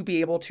allowed me to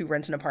be able to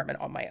rent an apartment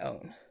on my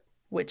own,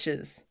 which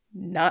is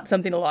not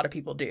something a lot of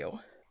people do.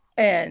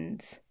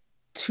 And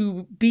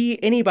to be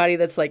anybody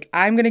that's like,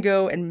 I'm going to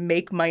go and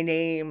make my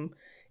name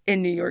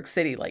in New York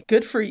City, like,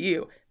 good for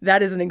you.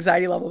 That is an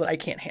anxiety level that I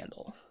can't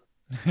handle.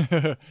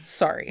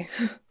 Sorry.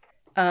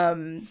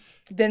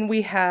 Then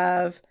we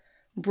have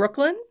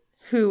Brooklyn,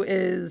 who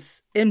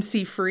is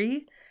MC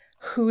Free,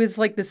 who is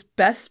like this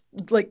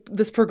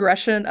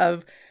progression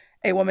of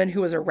a woman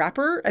who was a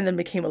rapper and then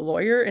became a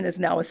lawyer and is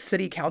now a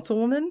city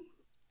councilwoman.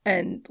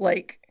 And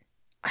like,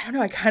 I don't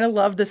know, I kind of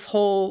love this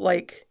whole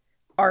like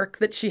arc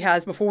that she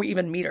has before we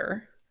even meet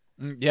her.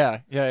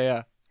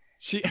 Yeah.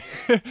 She,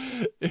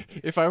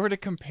 if I were to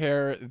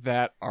compare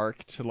that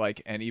arc to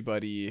like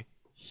anybody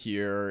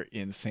here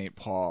in St.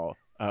 Paul,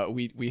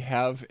 we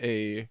have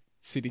a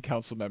city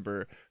council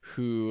member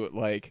who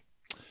like,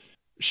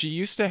 she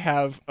used to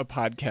have a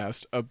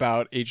podcast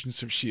about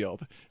Agents of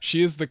S.H.I.E.L.D.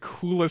 She is the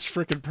coolest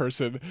freaking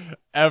person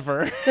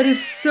ever. That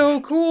is so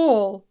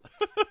cool.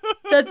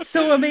 That's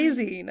so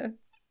amazing.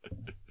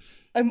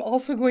 I'm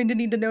also going to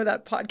need to know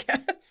that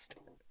podcast.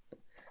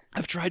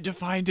 I've tried to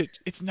find it.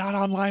 It's not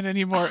online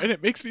anymore, and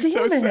it makes me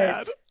so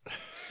sad.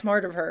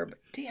 Smart of her, but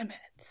damn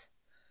it.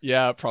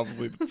 Yeah,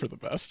 probably for the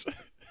best.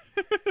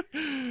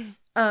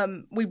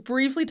 We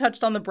briefly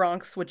touched on the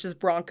Bronx, which is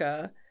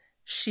Bronca.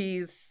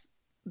 She's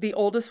the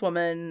oldest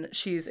woman.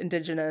 She's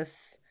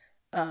indigenous.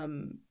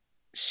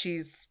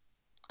 She's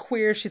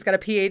queer. She's got a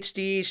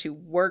PhD. She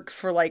works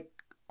for like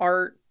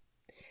art.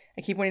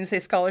 I keep wanting to say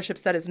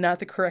scholarships. That is not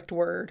the correct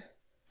word.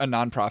 A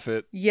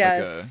nonprofit.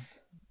 Yes. Like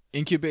a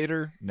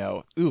incubator?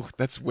 No. Ooh,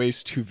 that's way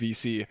too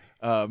VC.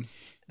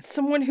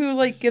 Someone who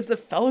like gives a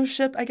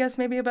fellowship, I guess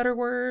maybe a better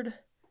word.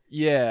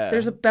 Yeah.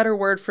 There's a better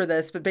word for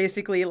this, but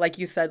basically, like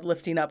you said,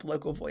 lifting up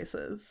local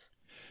voices.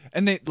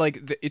 And they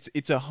like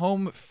it's a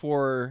home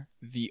for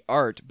the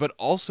art, but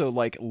also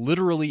like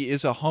literally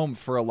is a home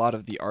for a lot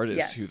of the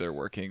artists who they're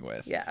working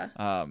with. Yeah.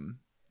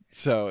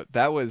 So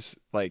that was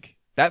like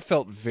that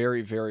felt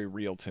very, very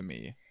real to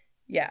me.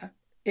 Yeah.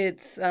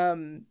 It's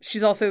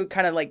she's also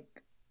kind of like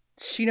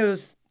she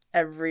knows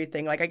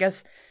everything. Like I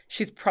guess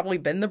she's probably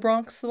been the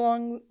Bronx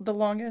the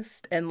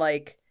longest and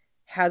like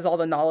has all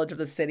the knowledge of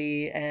the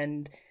city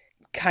and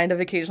kind of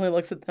occasionally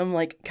looks at them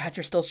like, God,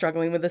 you're still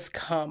struggling with this.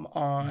 Come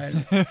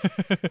on.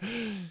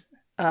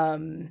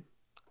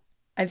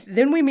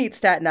 Then we meet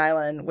Staten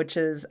Island, which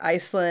is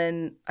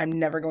Iceland. I'm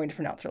never going to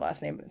pronounce her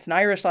last name. It's an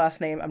Irish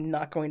last name. I'm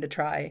not going to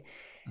try.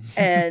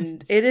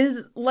 And it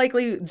is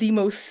likely the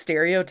most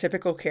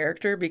stereotypical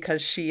character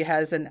because she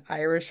has an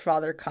Irish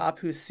father cop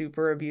who's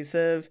super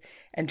abusive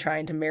and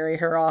trying to marry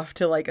her off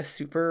to like a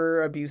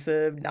super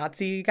abusive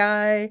Nazi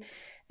guy.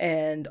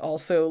 And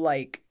also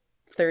like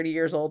 30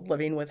 years old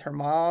living with her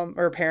mom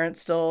or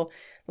parents still,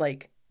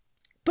 like,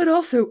 but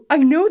also I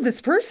know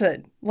this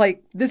person,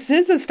 like this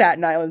is a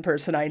Staten Island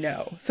person I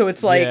know, so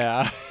it's like,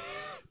 yeah.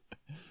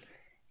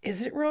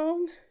 Is it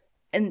wrong?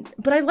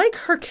 But I like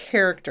her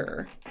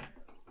character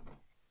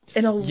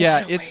in a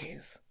lot of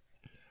ways.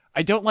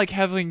 I don't like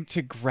having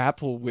to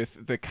grapple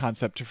with the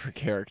concept of her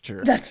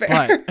character. That's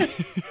fair.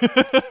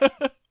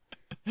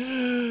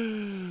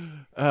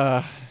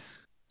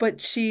 But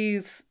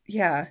she's,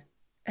 yeah,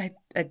 I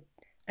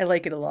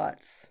like it a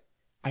lot.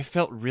 I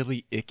felt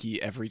really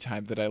icky every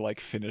time that I like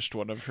finished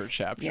one of her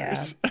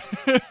chapters.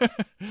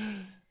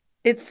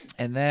 Yeah.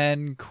 And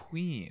then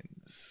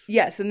Queens.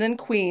 Yes, and then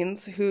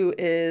Queens, who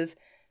is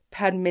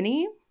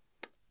Padmini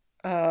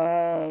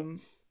Prakash,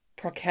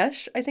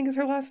 I think is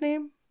her last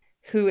name,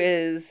 who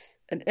is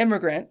an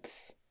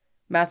immigrant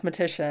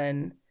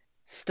mathematician,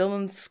 still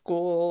in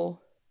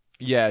school.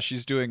 Yeah,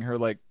 she's doing her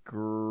like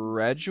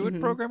graduate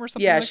program or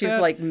something. Yeah, like she's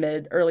that. like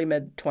early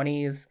mid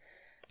 20s.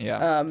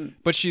 Yeah.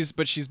 But she's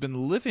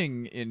been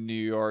living in New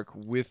York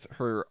with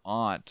her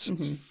aunt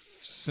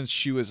since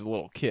she was a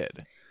little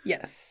kid.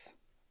 Yes.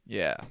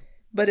 Yeah.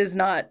 But is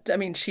not, I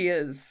mean,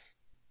 she's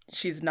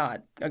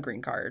not a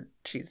green card.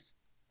 She's,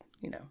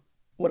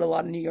 what a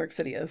lot of New York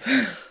City is.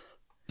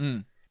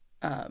 And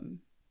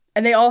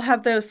they all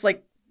have those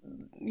like,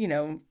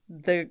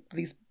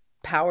 these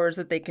powers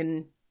that they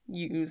can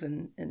use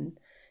and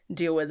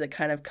deal with that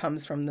kind of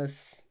comes from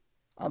this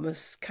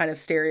almost kind of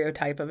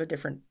stereotype of a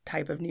different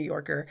type of New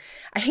Yorker.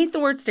 I hate the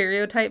word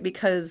stereotype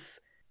because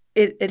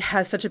it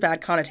has such a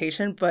bad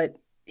connotation, but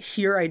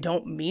here I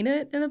don't mean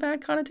it in a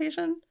bad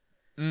connotation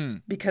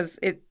because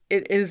it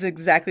is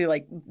exactly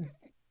like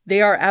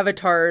they are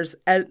avatars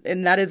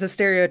and that is a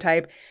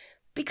stereotype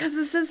because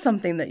this is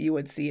something that you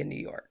would see in New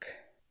York.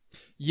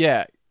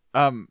 Yeah.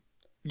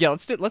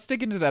 Let's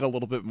dig into that a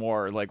little bit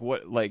more. Like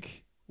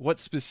what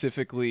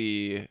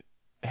specifically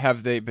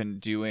have they been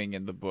doing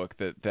in the book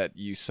that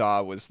you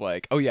saw was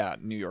like, oh yeah,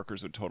 New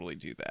Yorkers would totally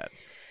do that?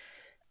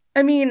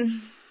 I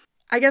mean,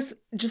 I guess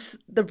just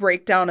the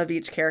breakdown of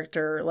each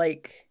character,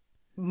 like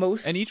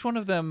most. And each one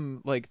of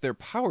them, like, their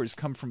powers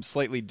come from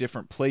slightly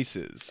different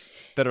places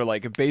that are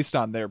like based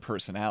on their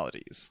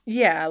personalities.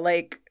 Yeah,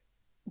 like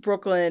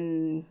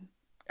Brooklyn,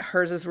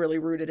 hers is really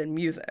rooted in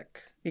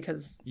music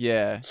because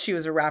she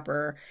was a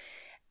rapper.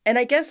 And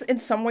I guess in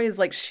some ways,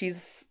 like,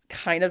 she's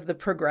kind of the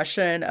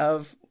progression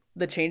of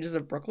the changes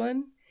of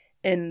Brooklyn,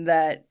 in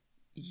that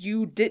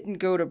you didn't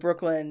go to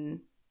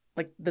Brooklyn,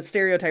 like, the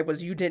stereotype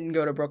was you didn't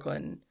go to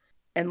Brooklyn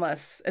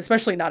unless,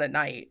 especially not at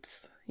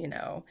night, you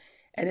know,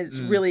 and it's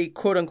really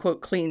quote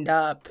unquote cleaned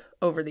up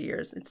over the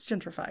years. It's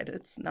gentrified.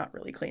 It's not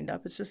really cleaned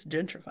up. It's just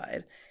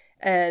gentrified.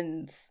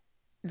 And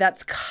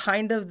that's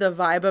kind of the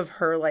vibe of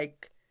her,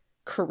 like,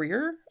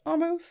 career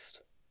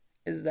almost,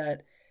 is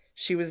that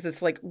she was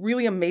this, like,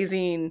 really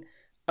amazing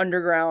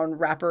underground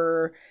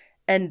rapper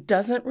and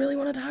doesn't really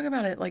want to talk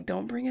about it. Like,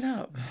 don't bring it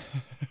up.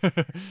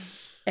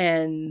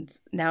 And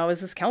now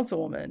is this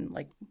councilwoman.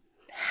 Like,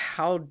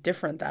 how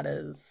different that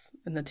is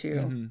in the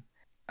two.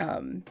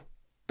 Mm-hmm.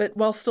 But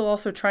while still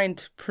also trying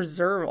to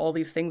preserve all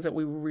these things that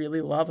we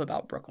really love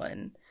about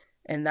Brooklyn.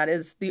 And that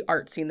is the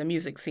art scene, the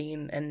music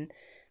scene, and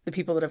the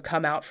people that have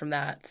come out from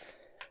that.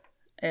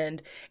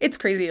 And it's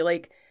crazy.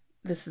 Like,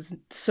 this is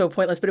so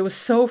pointless, but it was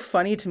so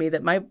funny to me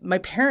that my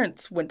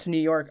parents went to New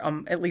York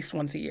at least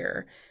once a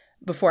year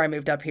before I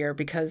moved up here,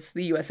 because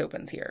the U.S.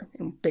 Opens here,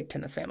 in big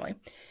tennis family.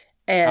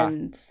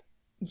 And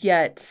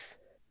yet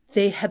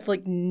they had,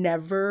 like,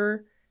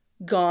 never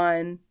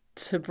gone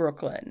to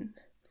Brooklyn.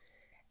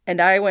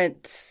 And I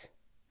went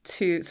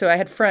so I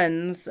had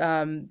friends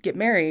get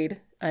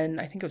married,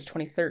 and I think it was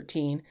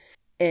 2013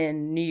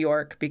 in New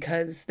York,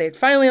 because they'd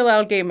finally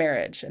allowed gay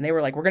marriage, and they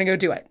were like, we're going to go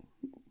do it.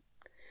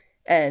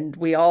 And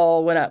we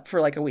all went up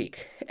for like a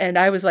week. And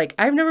I was like,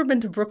 I've never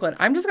been to Brooklyn.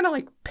 I'm just going to,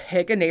 like,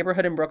 pick a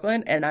neighborhood in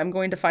Brooklyn, and I'm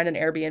going to find an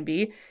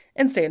Airbnb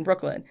and stay in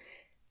Brooklyn.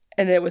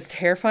 And it was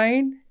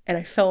terrifying. And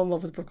I fell in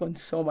love with Brooklyn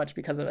so much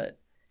because of it.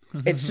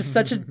 It's just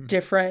such a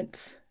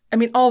different, I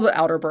mean, all the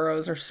outer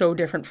boroughs are so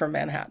different from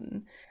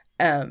Manhattan.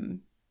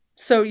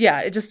 So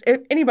yeah,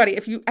 anybody,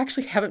 if you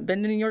actually haven't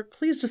been to New York,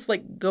 please just,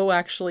 like,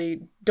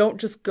 don't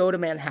just go to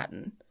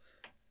Manhattan.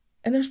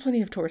 And there's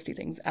plenty of touristy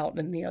things out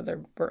in the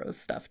other boroughs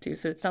stuff too.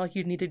 So it's not like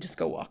you need to just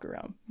go walk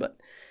around, but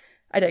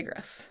I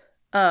digress.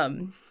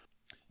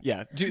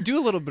 Yeah. Do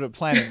a little bit of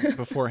planning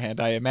beforehand,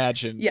 I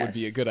imagine. Yes. Would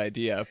be a good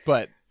idea,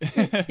 but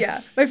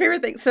yeah, my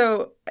favorite thing.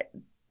 So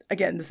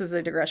again, this is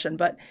a digression,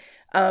 but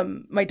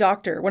my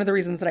doctor, one of the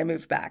reasons that I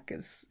moved back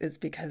is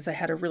because I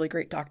had a really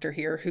great doctor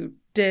here who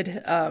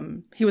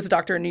he was a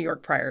doctor in New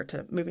York prior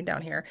to moving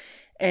down here.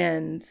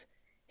 And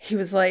he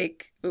was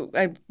like,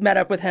 I met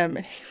up with him,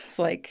 and he was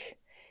like,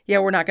 yeah,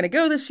 we're not going to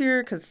go this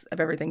year because of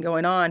everything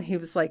going on. He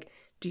was like,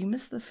 do you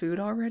miss the food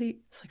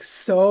already? It's like,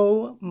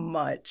 so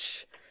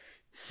much.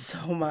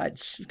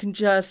 You can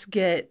just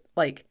get,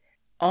 like,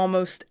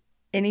 almost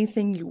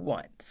anything you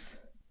want.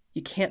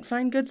 You can't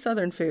find good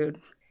Southern food,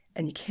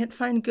 and you can't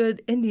find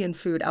good Indian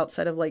food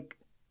outside of, like,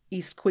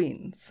 East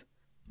Queens,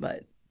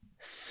 but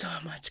so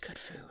much good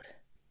food.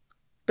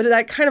 But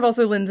that kind of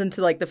also lends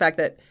into, like, the fact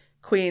that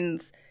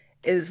Queens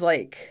is,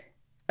 like,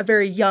 a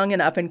very young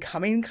and up and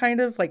coming kind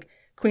of, like,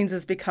 Queens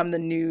has become the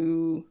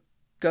new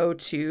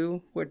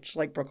go-to, which,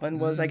 like, Brooklyn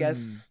was, I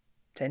guess,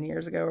 10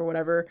 years ago or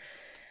whatever.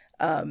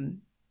 And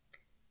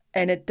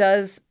it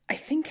does, I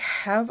think,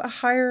 have a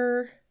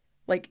higher,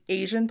 like,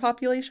 Asian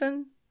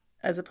population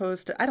as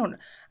opposed to, I don't know.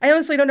 I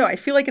honestly don't know. I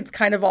feel like it's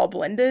kind of all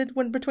blended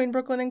between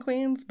Brooklyn and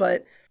Queens,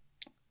 but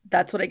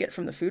that's what I get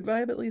from the food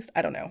vibe, at least.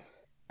 I don't know.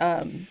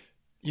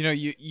 You know,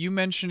 you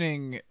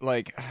mentioning,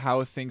 like,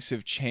 how things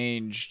have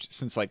changed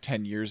since, like,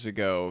 10 years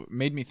ago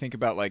made me think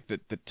about, like,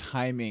 the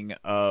timing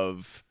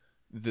of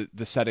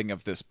the setting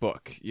of this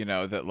book, you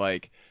know, that,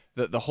 like,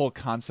 the whole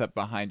concept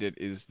behind it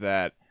is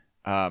that,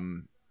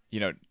 you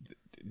know,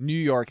 New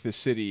York, the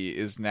city,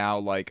 is now,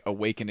 like,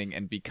 awakening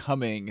and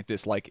becoming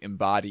this, like,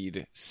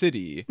 embodied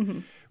city,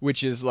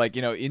 which is, like,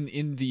 you know,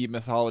 in the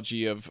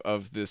mythology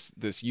of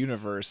this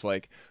universe,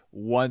 like,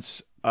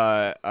 once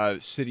a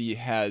city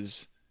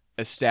has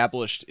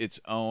established its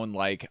own,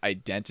 like,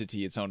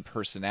 identity, its own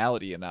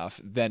personality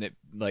enough, then it,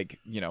 like,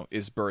 you know,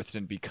 is birthed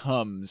and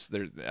becomes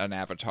an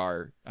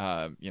avatar,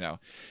 you know,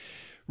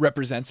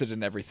 represents it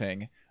and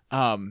everything.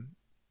 And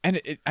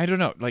I don't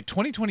know, like,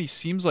 2020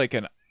 seems like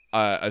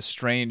a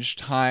strange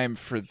time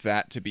for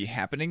that to be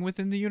happening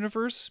within the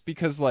universe,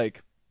 because,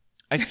 like,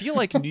 I feel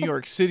like New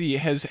York City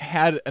has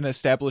had an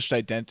established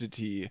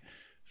identity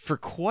for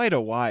quite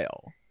a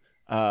while.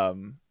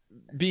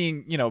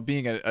 Being a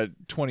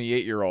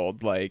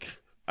 28-year-old, like,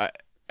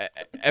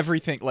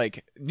 everything,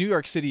 like, New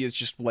York City is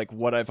just, like,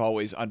 what I've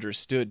always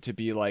understood to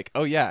be, like,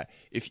 oh yeah,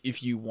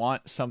 if you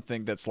want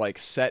something that's, like,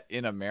 set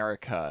in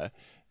America,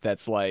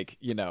 that's, like,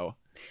 you know,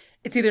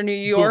 it's either New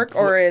York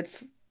or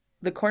it's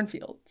the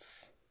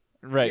cornfields.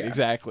 Right. Yeah.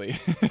 Exactly.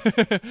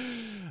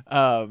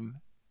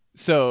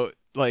 So,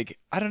 like,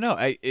 I don't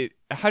know.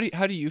 How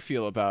do you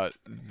feel about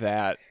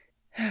that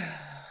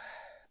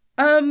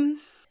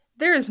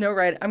There is no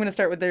right. I'm going to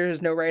start with there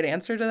is no right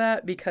answer to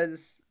that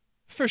because,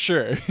 For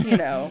sure.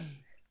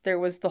 there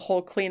was the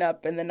whole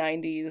cleanup in the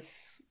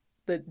 90s,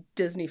 the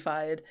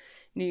Disney-fied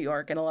New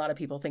York, and a lot of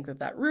people think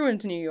that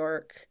ruined New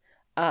York.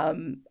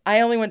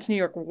 I only went to New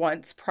York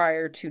once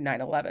prior to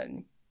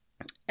 9/11,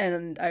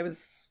 and I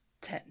was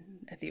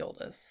 10 at the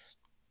oldest,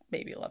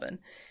 maybe 11.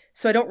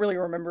 So I don't really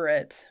remember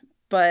it.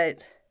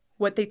 But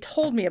what they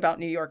told me about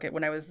New York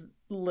when I was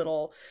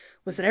little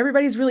was that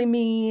everybody's really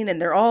mean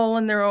and they're all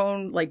in their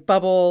own like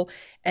bubble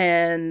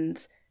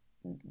and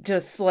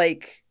just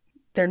like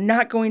they're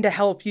not going to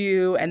help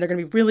you and they're going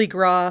to be really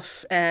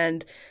gruff.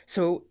 And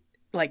so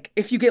like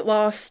if you get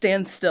lost,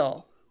 stand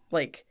still,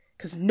 like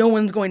because no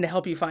one's going to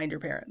help you find your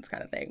parents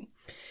kind of thing.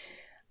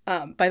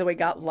 By the way,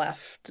 got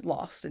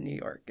lost in New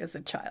York as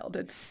a child.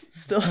 It's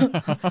still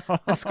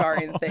a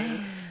scarring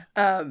thing.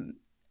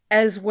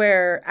 As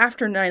where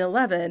after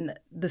 9/11,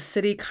 the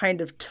city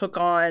kind of took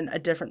on a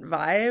different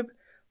vibe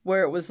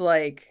where it was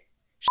like,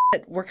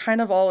 shit, we're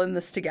kind of all in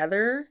this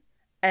together.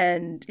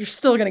 And you're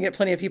still going to get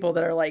plenty of people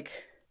that are like,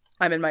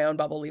 I'm in my own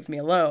bubble, leave me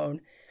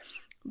alone.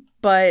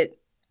 But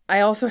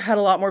I also had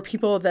a lot more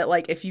people that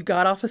like, if you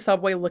got off a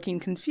subway looking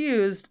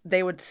confused,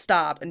 they would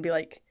stop and be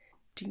like,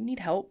 do you need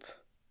help?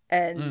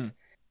 And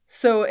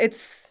so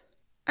it's,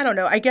 I don't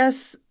know, I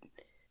guess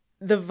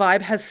the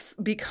vibe has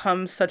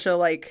become such a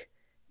like,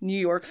 New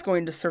York's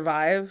going to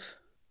survive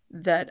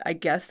that I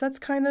guess that's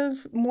kind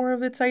of more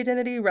of its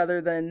identity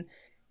rather than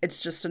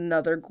it's just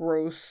another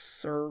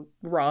gross or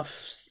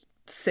rough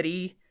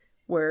city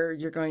where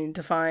you're going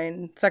to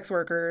find sex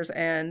workers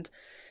and,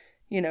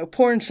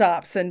 porn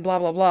shops and blah,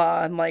 blah,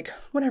 blah. And like,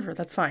 whatever,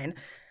 that's fine.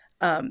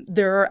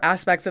 There are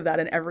aspects of that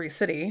in every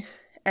city.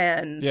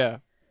 And Yeah.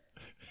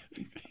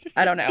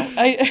 I don't know.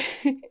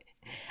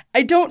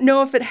 I don't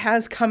know if it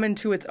has come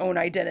into its own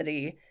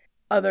identity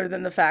other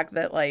than the fact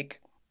that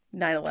like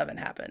 9/11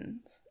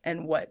 happened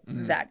and what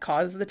that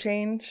caused the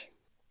change.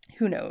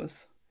 Who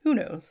knows?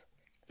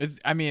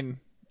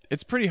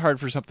 It's pretty hard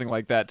for something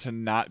like that to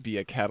not be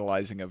a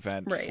catalyzing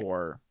event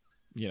for,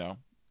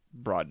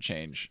 broad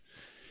change.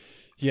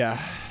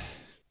 Yeah.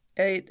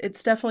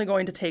 It's definitely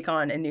going to take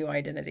on a new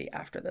identity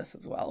after this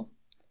as well.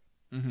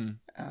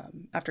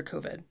 After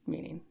COVID,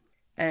 meaning.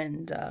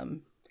 And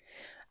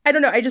I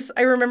don't know.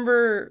 I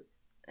remember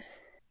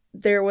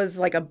there was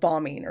like a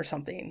bombing or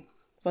something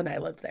when I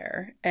lived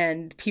there.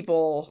 And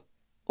people,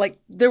 like,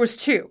 there was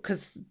two,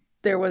 because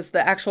there was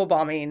the actual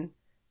bombing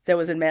that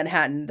was in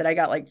Manhattan that I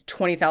got like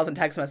 20,000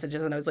 text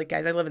messages. And I was like,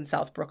 guys, I live in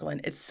South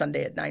Brooklyn. It's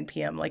Sunday at 9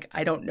 p.m. Like,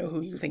 I don't know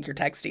who you think you're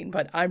texting,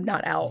 but I'm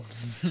not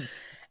out.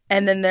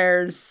 And then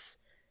there's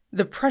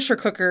the pressure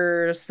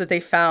cookers that they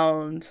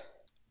found.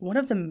 One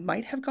of them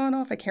might have gone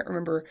off. I can't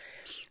remember.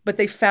 But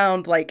they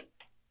found like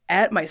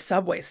at my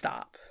subway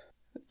stop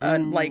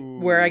and like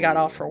where I got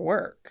off for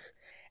work.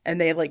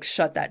 And they like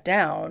shut that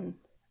down.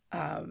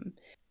 And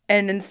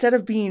instead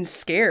of being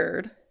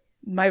scared,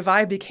 my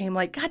vibe became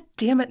like, God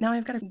damn it, now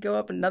I've got to go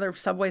up another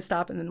subway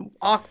stop and then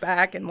walk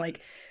back and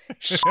like,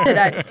 shit,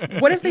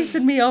 what if they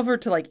send me over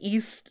to like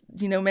East,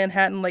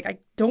 Manhattan? Like, I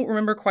don't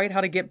remember quite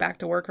how to get back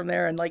to work from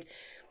there. And like,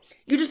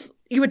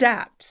 you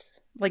adapt.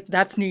 Like,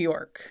 that's New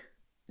York.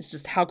 It's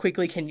just how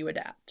quickly can you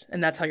adapt?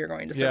 And that's how you're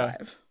going to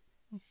survive.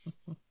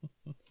 Yeah.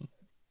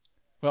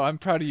 Well, I'm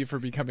proud of you for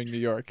becoming New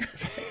York.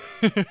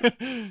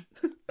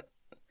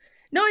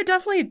 No, it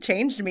definitely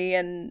changed me,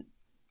 and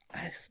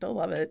I still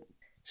love it.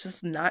 It's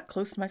just not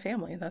close to my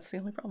family. That's the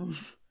only problem.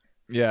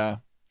 Yeah.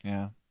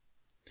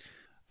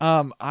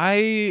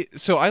 I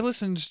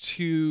listened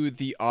to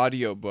the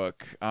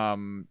audiobook.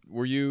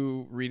 Were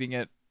you reading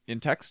it in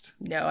text?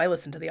 No, I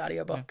listened to the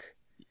audiobook.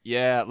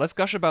 Yeah, let's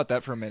gush about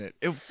that for a minute.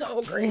 It's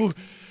so great.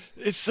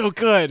 It's so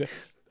good.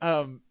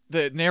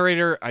 The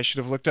narrator, I should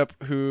have looked up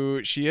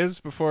who she is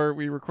before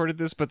we recorded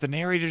this, but the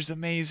narrator's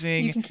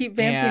amazing. You can keep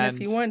vamping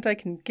if you want. I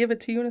can give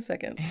it to you in a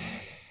second.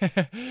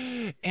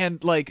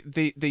 And like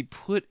they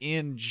put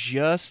in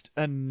just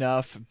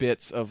enough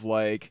bits of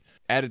like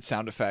added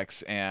sound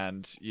effects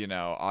and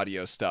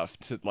audio stuff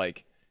to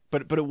like,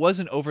 but it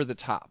wasn't over the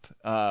top.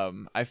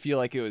 I feel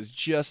like it was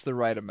just the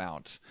right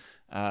amount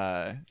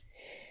to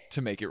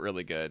make it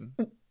really good.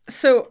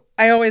 So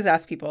I always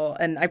ask people,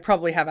 and I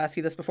probably have asked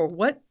you this before,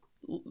 what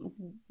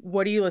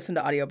do you listen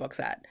to audiobooks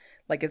at?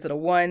 Like, is it a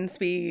 1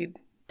 speed,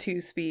 2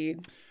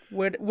 speed?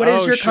 What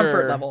is your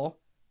comfort level?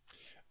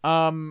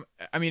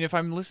 If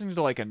I'm listening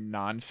to like a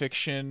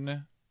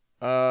nonfiction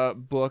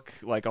book,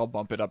 like I'll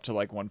bump it up to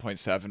like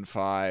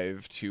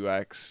 1.75,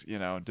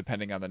 2x,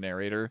 depending on the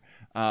narrator.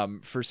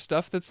 For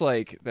stuff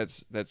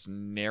that's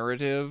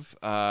narrative,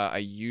 I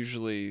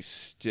usually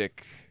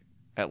stick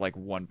at like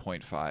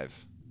 1.5.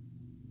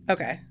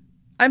 Okay.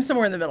 I'm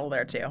somewhere in the middle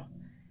there too.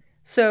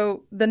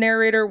 So the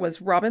narrator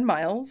was Robin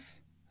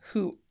Miles,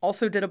 who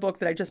also did a book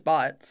that I just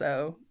bought.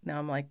 So now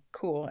I'm like,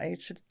 cool, I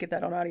should get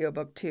that on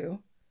audiobook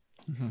too.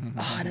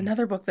 And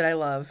another book that I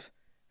love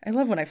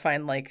when I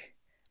find like,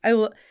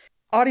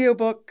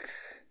 audiobook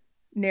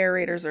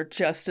narrators are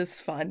just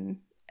as fun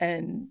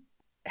and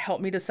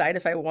help me decide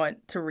if I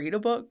want to read a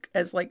book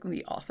as like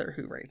the author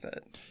who writes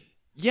it.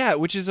 Yeah,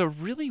 which is a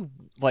really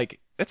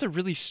like that's a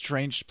really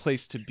strange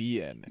place to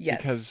be in. Yes.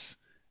 Because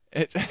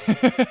it's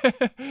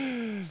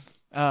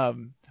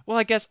well,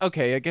 I guess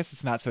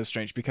it's not so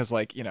strange because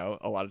like, you know,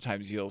 a lot of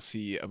times you'll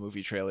see a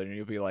movie trailer and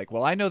you'll be like,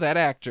 well, I know that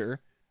actor.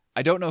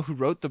 I don't know who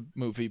wrote the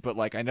movie, but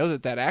like I know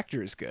that that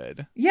actor is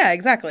good. Yeah,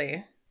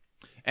 exactly.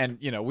 And,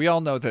 you know, we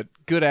all know that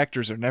good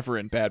actors are never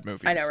in bad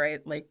movies. I know, right?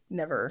 Like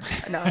never,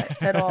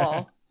 not at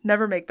all.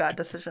 Never make bad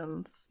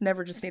decisions.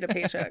 Never just need a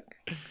paycheck.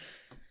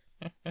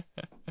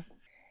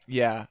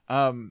 Yeah.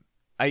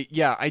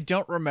 I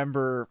don't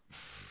remember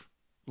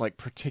like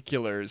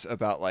particulars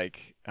about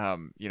like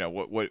you know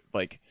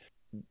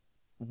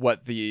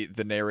what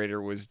the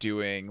narrator was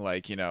doing,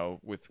 like, you know,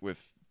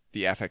 with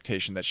the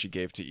affectation that she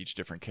gave to each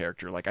different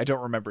character. Like I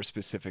don't remember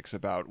specifics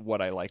about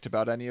what I liked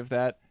about any of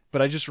that,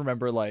 but I just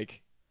remember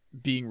like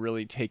being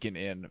really taken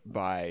in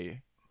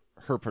by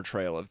her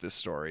portrayal of this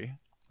story.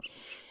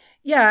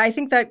 Yeah, I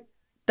think that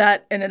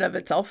in and of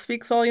itself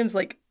speaks volumes.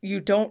 Like,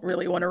 you don't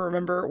really want to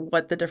remember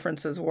what the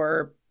differences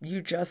were.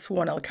 You just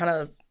want to kind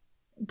of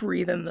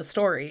breathe in the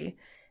story.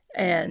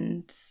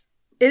 And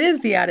it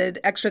is the added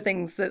extra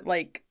things that,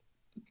 like,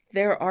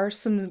 there are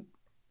some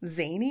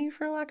zany,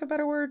 for lack of a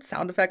better word,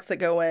 sound effects that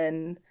go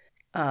in.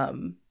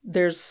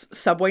 There's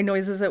subway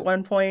noises at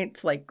one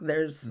point. Like,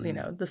 there's, you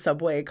know, the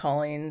subway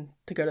calling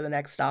to go to the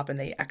next stop, and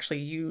they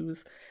actually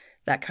use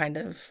that kind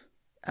of...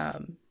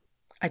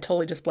 I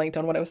totally just blanked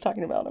on what I was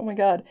talking about. Oh my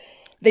God.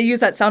 They use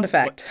that sound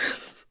effect.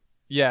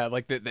 Yeah,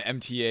 like the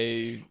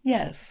MTA.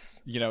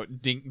 Yes. You know,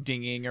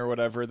 dinging or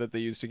whatever that they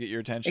use to get your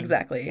attention.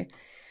 Exactly.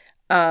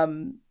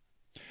 Oh,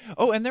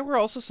 and there were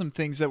also some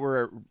things that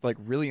were like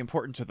really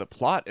important to the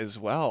plot as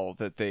well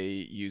that they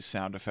use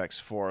sound effects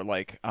for,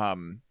 like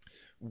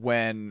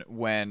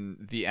when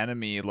the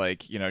enemy,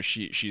 like, you know,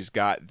 she's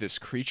got this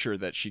creature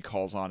that she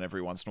calls on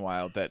every once in a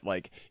while that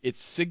like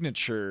its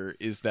signature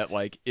is that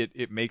like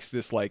it makes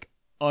this like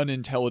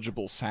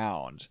unintelligible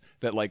sound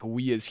that like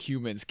we as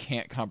humans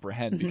can't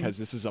comprehend because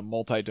this is a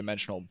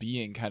multi-dimensional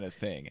being kind of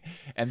thing.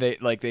 And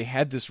they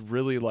had this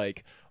really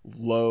like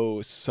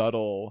low,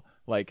 subtle,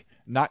 like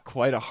not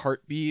quite a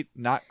heartbeat,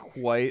 not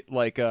quite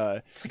like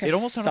a, like it a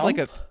almost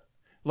sounded thump?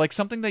 like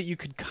something that you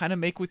could kind of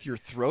make with your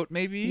throat,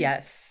 maybe.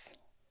 Yes.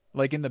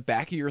 Like in the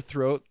back of your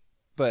throat,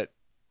 but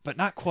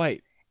not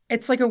quite.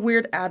 It's like a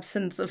weird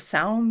absence of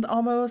sound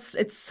almost.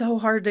 It's so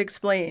hard to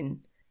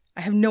explain. I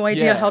have no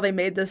idea how they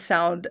made this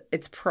sound.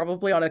 It's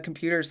probably on a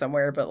computer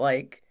somewhere, but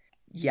like,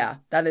 yeah,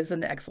 that is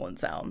an excellent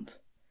sound.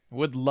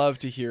 Would love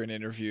to hear an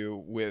interview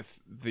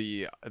with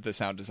the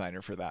sound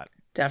designer for that.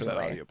 Definitely.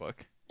 For that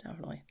audiobook.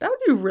 Definitely. That would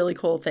be a really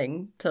cool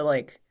thing to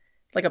like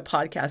a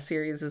podcast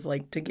series is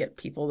like to get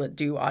people that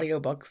do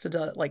audiobooks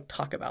to like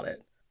talk about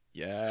it.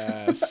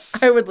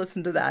 Yes. I would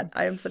listen to that.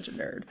 I am such a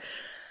nerd.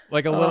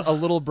 Like a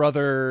little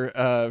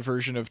brother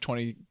version of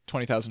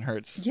 20,000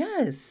 Hertz.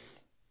 Yes.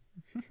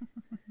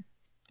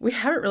 We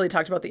haven't really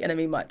talked about the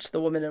enemy much, the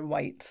woman in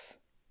white.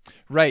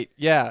 Right,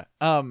 yeah.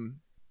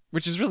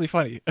 Which is really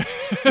funny.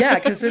 Yeah,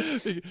 because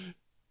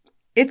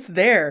it's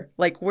there.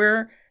 Like,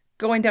 we're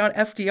going down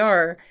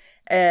FDR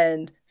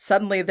and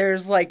suddenly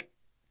there's like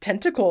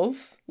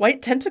tentacles,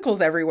 white tentacles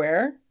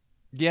everywhere.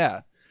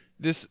 Yeah.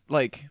 This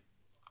like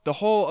the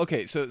whole,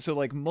 okay, so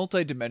like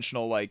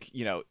multi-dimensional, like,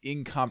 you know,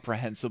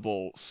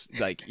 incomprehensible,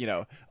 like, you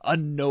know,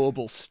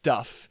 unknowable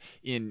stuff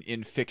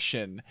in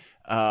fiction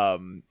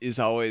is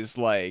always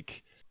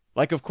like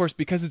of course,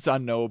 because it's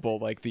unknowable,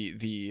 like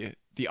the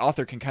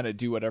author can kind of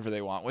do whatever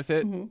they want with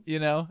it, you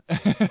know.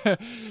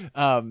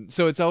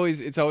 So it's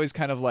always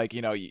kind of like,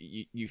 you know,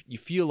 you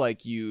feel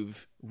like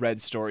you've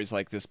read stories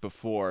like this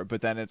before,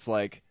 but then it's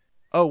like,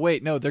 oh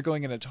wait, no, they're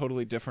going in a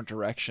totally different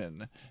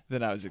direction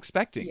than I was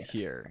expecting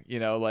here. You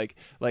know, like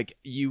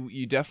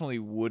you definitely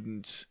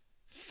wouldn't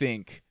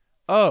think,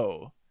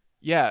 oh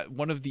yeah,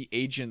 one of the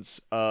agents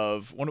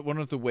of one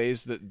of the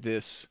ways that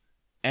this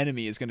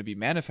enemy is going to be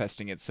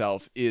manifesting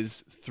itself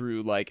is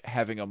through like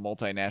having a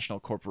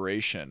multinational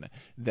corporation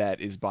that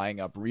is buying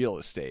up real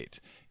estate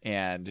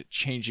and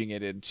changing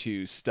it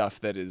into stuff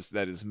that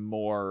is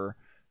more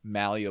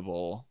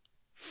malleable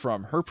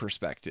from her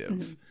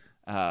perspective.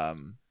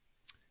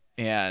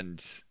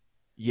 And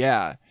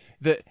yeah,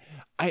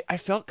 I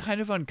felt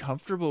kind of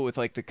uncomfortable with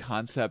like the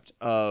concept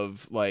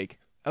of like,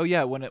 oh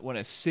yeah, when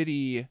a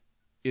city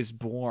is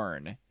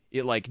born,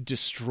 it like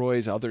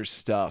destroys other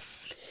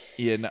stuff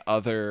in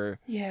other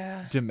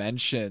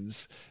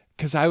dimensions.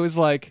 Because I was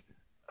like,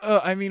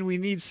 oh, I mean, we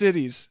need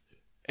cities,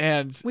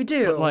 and we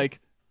do,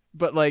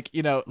 but like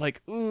you know,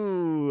 like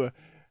ooh,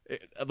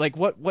 like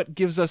what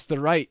gives us the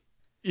right,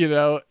 you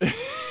know,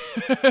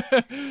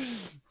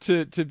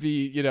 to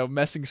be, you know,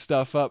 messing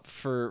stuff up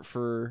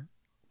for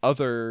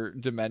other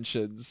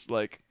dimensions,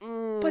 like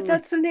ooh. But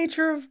that's the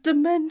nature of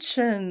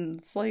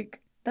dimensions, like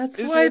that's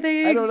Is why it?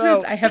 they I don't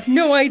exist. know. I have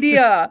no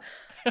idea.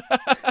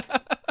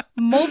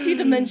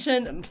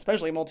 Multi-dimension,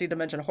 especially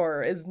multi-dimension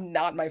horror, is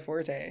not my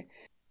forte.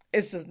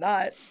 It's just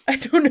not. I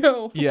don't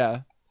know.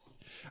 Yeah,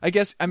 I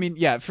guess, I mean,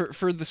 yeah,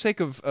 for the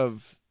sake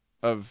of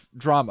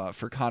drama,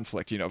 for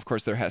conflict. Of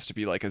course there has to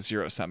be like a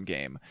zero-sum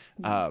game.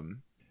 But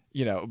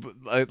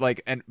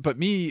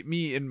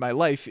me in my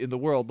life in the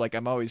world, like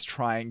I'm always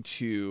trying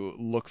to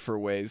look for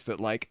ways that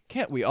like,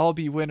 can't we all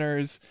be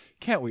winners?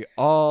 Can't we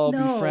all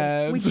be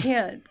friends? We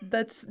can't.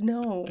 That's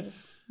no.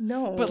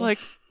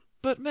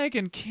 But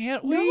Megan,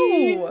 can't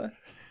we? No.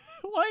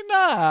 Why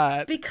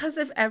not? Because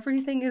if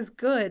everything is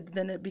good,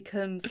 then it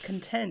becomes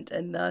content,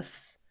 and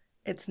thus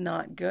it's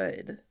not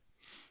good.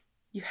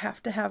 You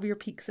have to have your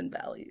peaks and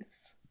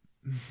valleys.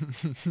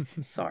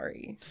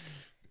 Sorry.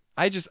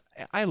 I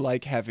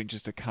like having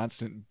just a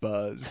constant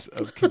buzz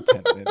of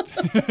contentment.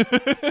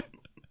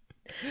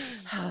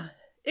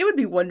 It would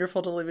be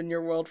wonderful to live in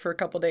your world for a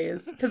couple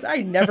days, because I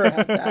never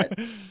have that.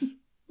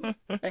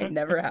 I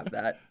never have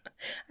that.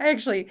 I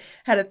actually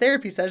had a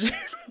therapy session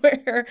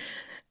where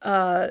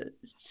I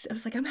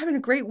was like, I'm having a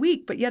great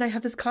week, but yet I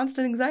have this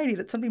constant anxiety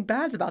that something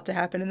bad's about to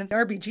happen. And then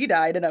RBG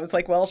died, and I was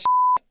like, well,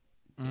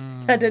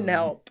 that didn't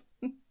help.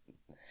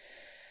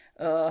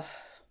 Well,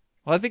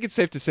 I think it's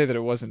safe to say that it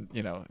wasn't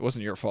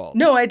your fault.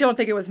 No, I don't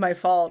think it was my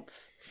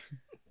fault.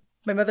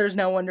 My mother's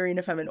now wondering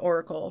if I'm an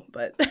oracle,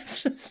 but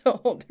that's just a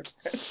whole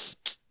different.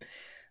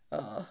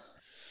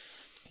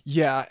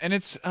 Yeah, and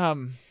it's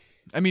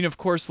I mean, of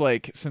course,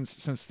 like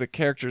since the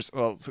characters,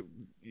 well,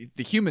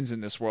 the humans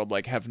in this world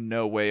like have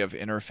no way of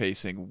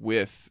interfacing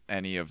with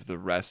any of the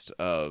rest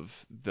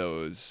of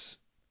those,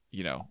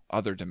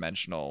 other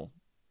dimensional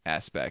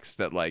aspects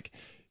that like,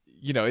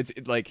 it's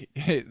like,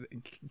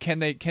 can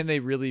they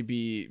really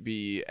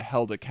be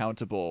held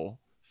accountable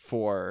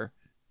for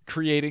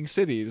creating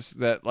cities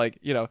that like,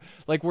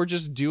 like we're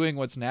just doing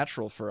what's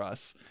natural for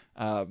us,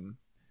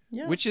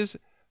 which is,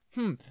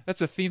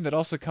 that's a theme that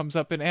also comes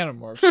up in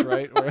Animorphs,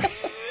 right?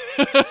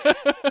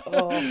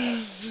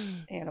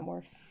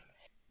 Animorphs.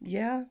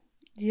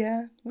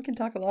 Yeah, we can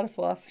talk a lot of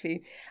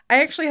philosophy.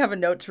 I actually have a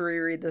note to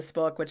reread this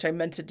book, which I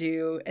meant to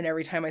do, and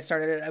every time I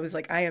started it, I was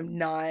like, I am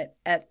not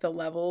at the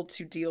level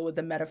to deal with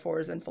the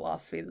metaphors and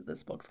philosophy that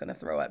this book's going to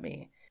throw at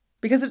me.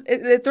 Because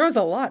it throws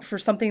a lot for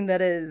something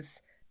that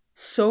is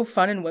so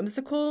fun and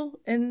whimsical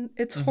in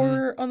its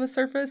horror on the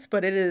surface,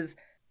 but it is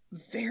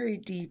very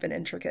deep and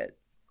intricate.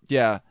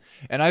 Yeah,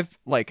 and I've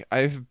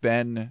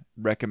been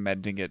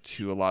recommending it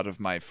to a lot of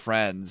my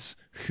friends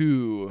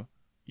who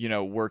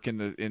work in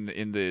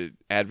the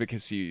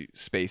advocacy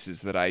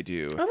spaces that I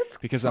do,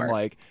 because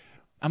smart.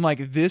 I'm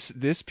like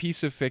this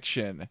piece of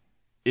fiction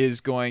is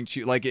going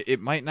to like it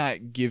might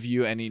not give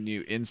you any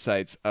new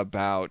insights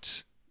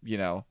about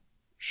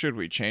should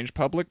we change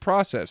public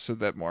process so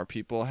that more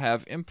people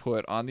have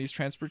input on these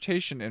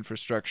transportation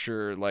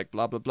infrastructure, like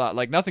blah blah blah,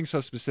 like nothing so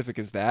specific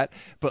as that,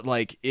 but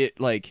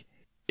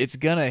it's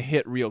gonna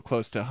hit real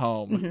close to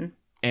home,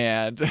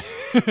 and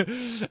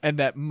and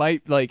that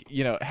might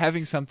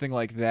having something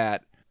like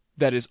that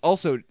is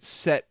also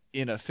set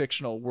in a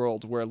fictional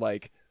world where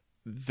like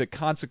the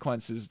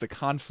consequences, the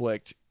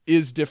conflict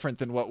is different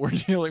than what we're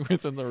dealing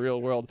with in the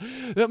real world.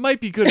 That might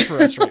be good for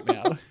us right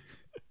now.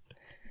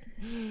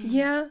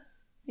 Yeah.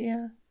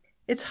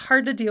 It's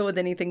hard to deal with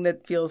anything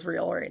that feels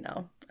real right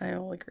now. I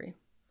will agree.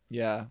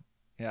 Yeah.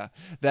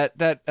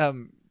 That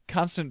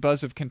constant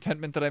buzz of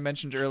contentment that I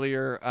mentioned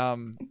earlier,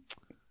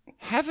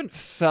 haven't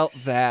felt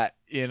that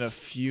in a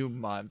few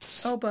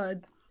months. Oh,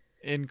 bud.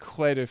 In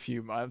quite a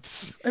few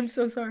months. I'm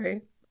so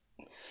sorry.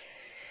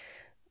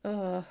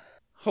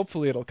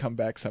 Hopefully it'll come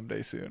back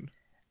someday soon.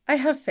 I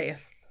have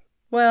faith.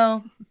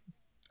 Well,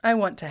 I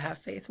want to have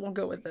faith. We'll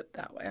go with it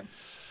that way.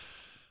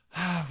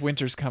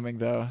 Winter's coming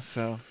though,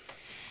 so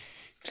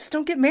just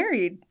don't get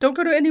married. Don't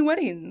go to any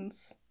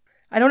weddings.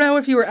 I don't know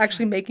if you were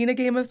actually making a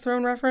Game of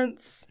Thrones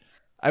reference.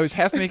 I was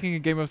half making a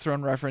Game of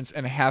Thrones reference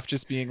and half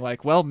just being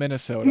like, well,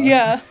 Minnesota.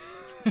 Yeah.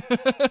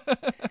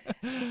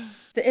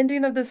 The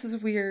ending of this is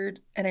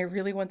weird, and I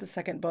really want the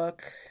second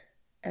book.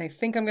 And I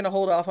think I'm going to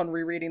hold off on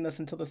rereading this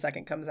until the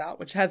second comes out,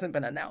 which hasn't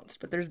been announced,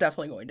 but there's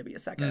definitely going to be a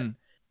second.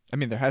 I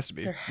mean, there has to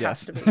be. There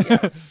has to be,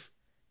 yes.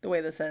 The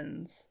way this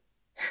ends.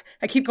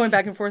 I keep going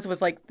back and forth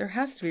with, like, there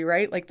has to be,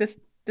 right? Like, this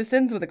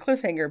ends with a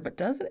cliffhanger, but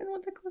does it end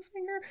with a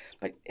cliffhanger?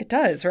 But it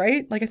does,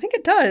 right? Like, I think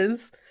it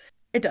does.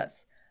 It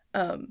does.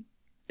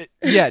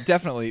 Yeah,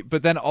 definitely.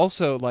 But then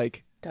also,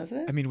 like, does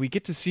it? I mean, we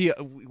get to see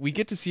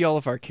all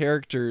of our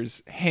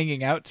characters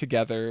hanging out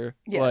together,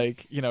 yes.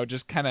 Like,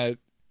 just kind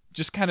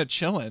of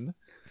chilling.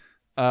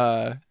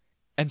 And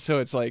so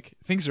it's like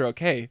things are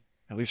okay,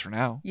 at least for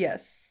now.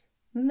 Yes.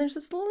 And there's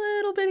this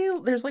little bitty,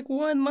 there's like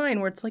one line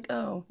where it's like,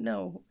 oh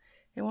no,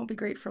 it won't be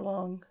great for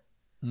long.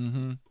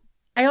 Mm-hmm.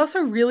 I also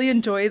really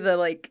enjoy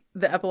the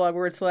epilogue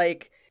where it's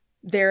like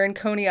they're in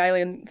Coney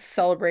Island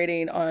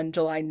celebrating on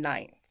July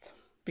 9th,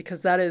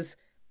 because that is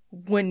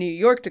when New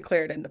York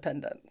declared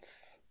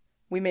independence.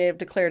 We may have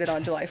declared it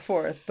on July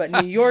 4th, but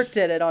New York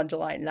did it on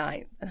July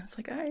 9th. And I was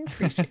like, I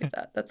appreciate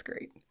that. That's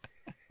great.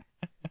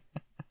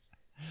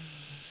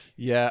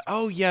 Yeah.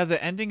 Oh, yeah.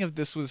 The ending of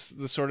this was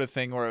the sort of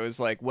thing where it was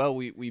like, well,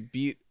 we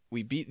beat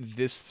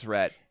this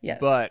threat, yes.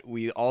 But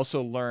we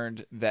also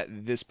learned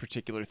that this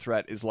particular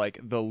threat is like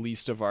the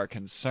least of our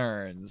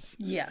concerns.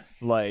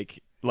 Yes.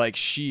 Like, like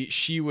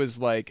she was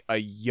like a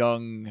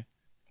young,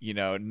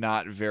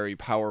 not very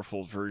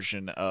powerful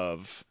version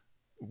of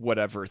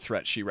whatever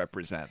threat she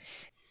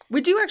represents.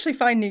 We do actually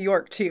find New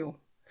York too,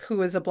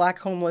 who is a black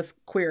homeless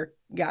queer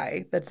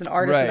guy that's an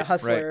artist and a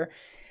hustler.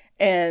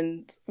 Right.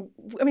 And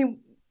I mean,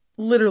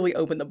 literally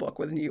open the book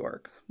with New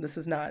York. This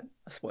is not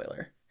a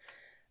spoiler.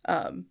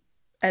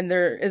 And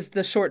there is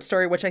the short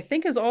story, which I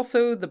think is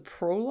also the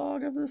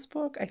prologue of this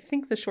book. I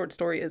think the short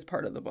story is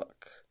part of the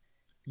book.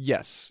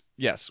 Yes.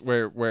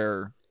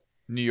 Where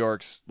New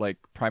York's like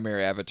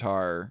primary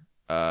avatar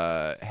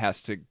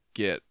has to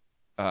get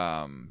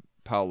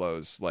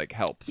Paolo's like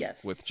help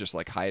with just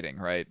like hiding,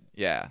 right?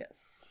 Yeah.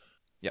 Yes.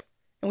 Yep.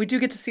 And we do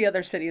get to see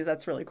other cities.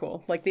 That's really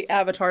cool. Like the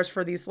avatars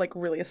for these like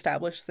really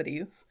established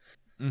cities.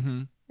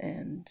 Mm-hmm.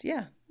 And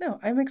yeah, no,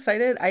 I'm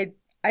excited.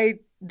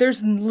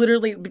 There's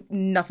literally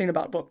nothing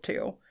about book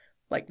 2.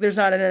 Like there's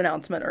not an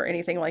announcement or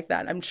anything like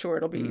that. I'm sure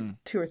it'll be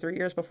 2 or 3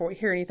 years before we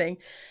hear anything.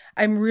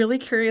 I'm really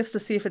curious to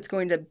see if it's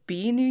going to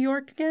be New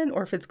York again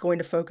or if it's going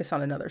to focus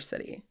on another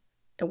city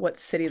and what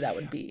city that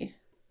would be.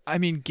 I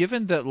mean,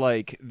 given that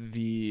like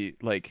the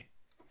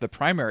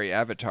primary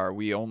avatar,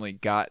 we only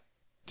got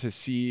to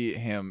see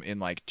him in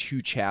like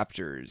 2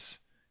 chapters,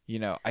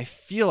 I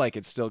feel like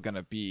it's still going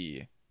to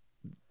be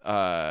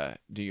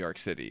New York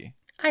City.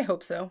 I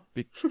hope so.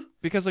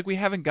 Because like we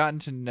haven't gotten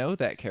to know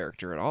that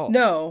character at all.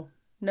 No.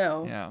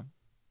 Yeah.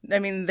 I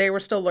mean, they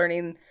were still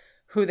learning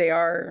who they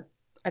are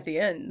at the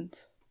end.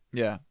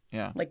 Yeah.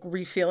 Like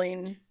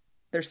refeeling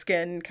their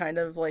skin, kind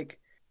of like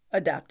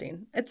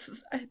adapting.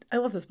 I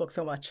love this book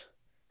so much.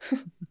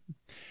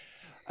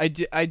 I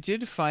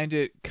did find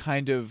it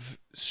kind of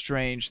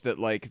strange that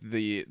like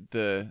the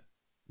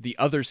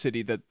other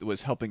city that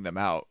was helping them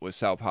out was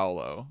Sao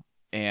Paulo,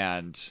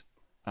 and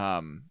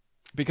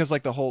because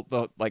like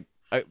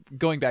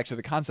going back to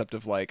the concept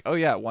of like, oh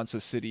yeah, once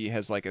a city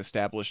has like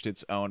established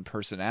its own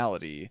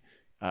personality,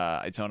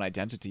 its own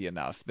identity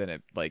enough, then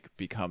it like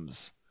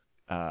becomes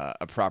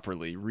a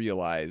properly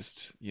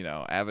realized,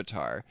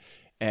 avatar.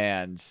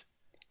 And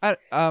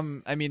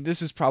I mean,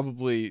 this is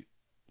probably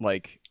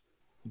like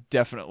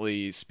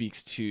definitely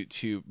speaks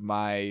to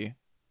my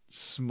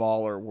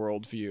smaller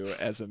worldview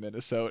as a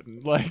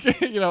Minnesotan. Like,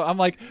 I'm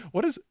like,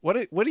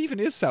 what even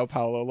is Sao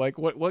Paulo? Like,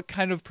 what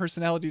kind of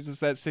personality does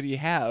that city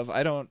have?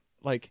 I don't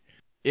like.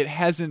 It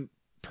hasn't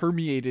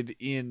permeated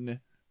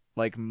in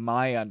like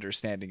my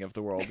understanding of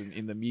the world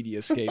in the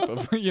mediascape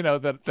of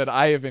that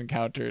I have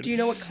encountered. Do you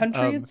know what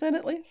country it's in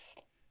at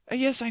least?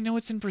 Yes, I know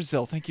it's in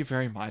Brazil. Thank you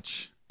very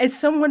much. As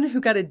someone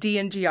who got a D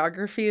in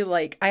geography,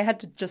 like I had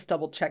to just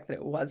double check that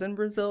it was in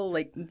Brazil.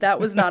 Like that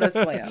was not a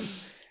slam.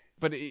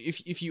 But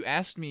if you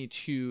asked me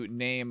to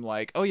name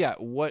like, oh yeah,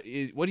 what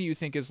do you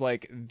think is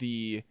like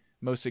the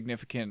most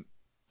significant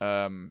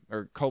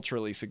or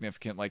culturally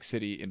significant like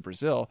city in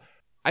Brazil,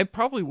 I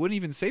probably wouldn't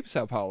even say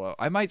Sao Paulo.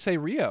 I might say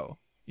Rio,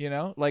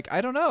 like,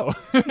 I don't know.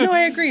 No, I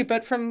agree.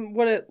 But from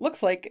what it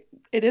looks like,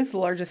 it is the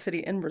largest city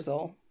in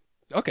Brazil.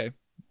 Okay.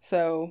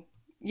 So,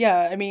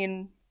 yeah, I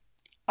mean,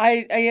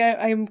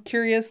 I'm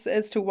curious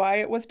as to why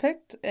it was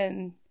picked.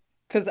 And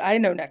because I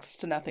know next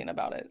to nothing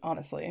about it,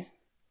 honestly.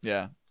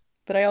 Yeah.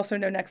 But I also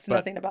know next to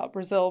nothing about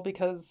Brazil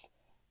because,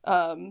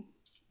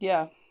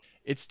 yeah.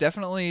 It's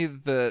definitely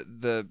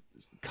the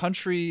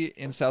country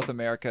in South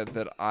America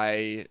that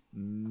I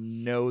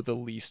know the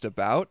least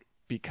about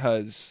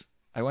because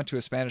I went to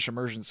a Spanish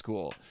immersion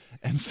school.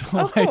 And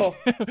so cool.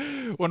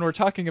 When we're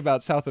talking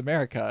about South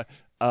America,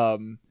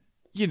 the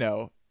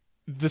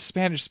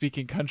Spanish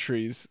speaking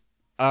countries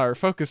are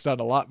focused on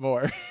a lot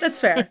more.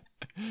 That's fair.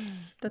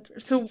 That's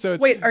fair. So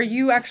wait, are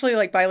you actually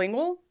like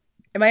bilingual?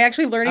 Am I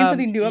actually learning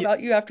something new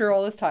about you after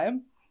all this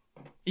time?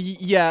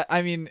 Yeah,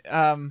 I mean,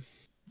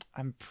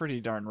 I'm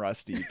pretty darn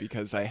rusty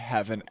because I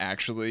haven't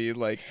actually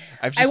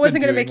I've just I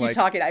wasn't going to make you like,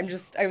 talk it.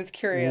 I was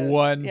curious.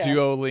 One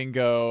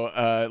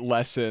Duolingo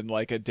lesson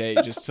like a day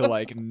just to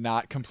like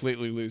not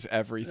completely lose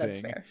everything. That's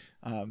fair.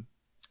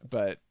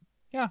 But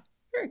yeah.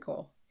 Very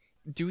cool.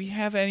 Do we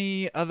have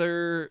any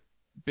other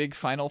big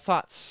final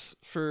thoughts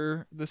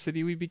for the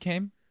city we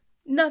became?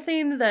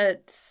 Nothing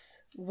that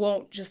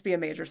won't just be a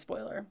major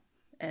spoiler.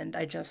 And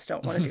I just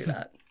don't want to do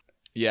that.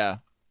 Yeah.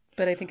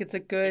 But I think it's a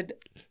good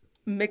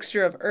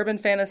mixture of urban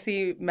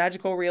fantasy,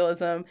 magical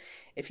realism.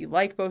 If you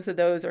like both of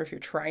those, or if you're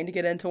trying to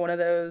get into one of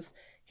those,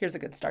 here's a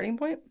good starting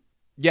point.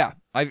 Yeah,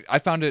 I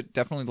found it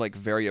definitely like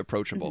very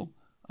approachable.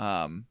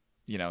 Mm-hmm.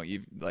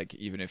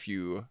 Even if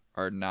you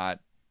are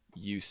not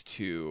used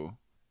to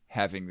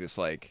having this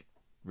like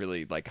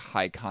really like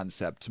high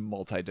concept,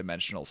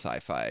 multi-dimensional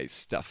sci-fi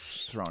stuff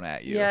thrown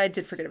at you. Yeah, I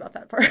did forget about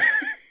that part.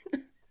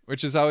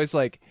 Which is always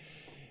like,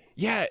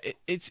 yeah,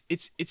 it's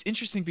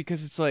interesting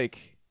because it's like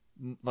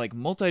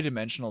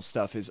multi-dimensional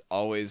stuff is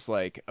always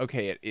like,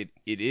 okay, it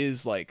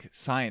is like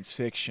science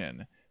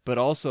fiction, but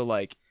also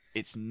like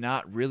it's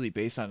not really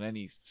based on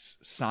any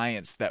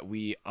science that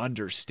we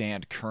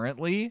understand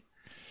currently.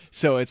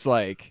 So it's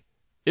like,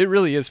 it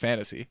really is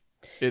fantasy.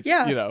 It's,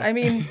 I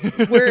mean,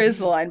 where is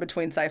the line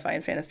between sci-fi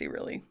and fantasy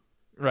really?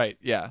 Right.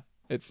 Yeah.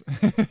 It's,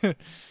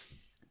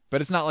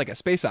 But it's not like a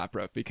space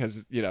opera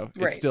because, it's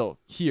Right. still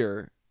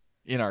here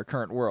in our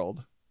current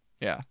world.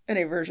 Yeah. In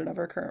a version of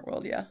our current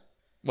world, yeah.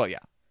 Well, yeah.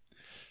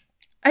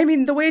 I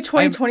mean, the way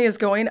 2020 is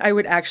going, I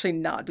would actually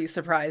not be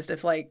surprised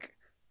if, like,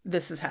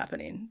 this is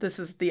happening. This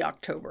is the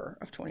October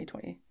of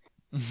 2020.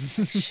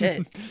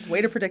 Shit.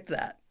 Way to predict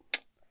that.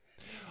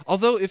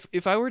 Although,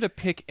 if I were to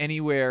pick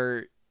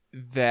anywhere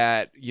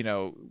that,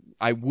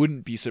 I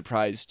wouldn't be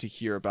surprised to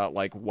hear about,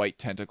 like, white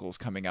tentacles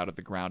coming out of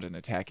the ground and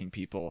attacking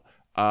people,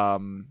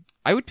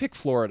 I would pick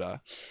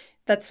Florida.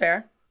 That's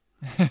fair.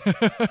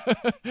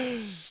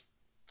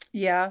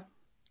 Yeah.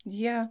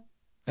 Yeah.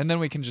 And then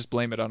we can just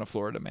blame it on a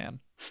Florida man.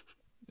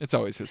 It's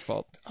always his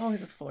fault. It's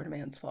always a Florida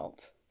man's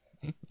fault.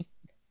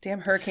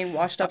 Damn hurricane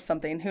washed up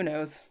something. Who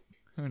knows?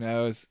 Who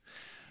knows?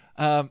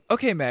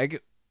 Okay,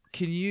 Meg,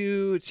 can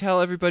you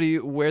tell everybody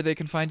where they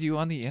can find you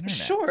on the internet?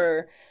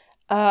 Sure.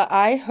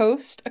 I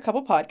host a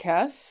couple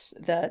podcasts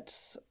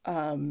that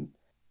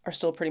are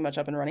still pretty much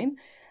up and running.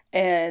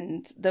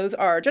 And those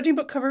are Judging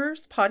Book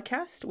Covers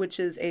podcast, which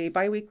is a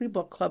bi-weekly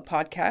book club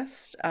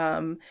podcast.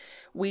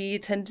 We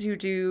tend to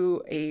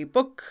do a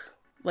book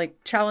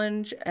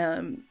challenge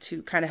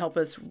to kind of help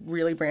us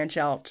really branch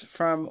out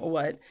from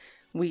what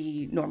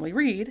we normally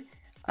read,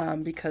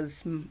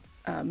 because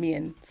me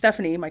and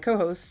Stephanie, my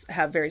co-hosts,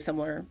 have very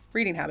similar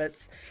reading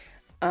habits.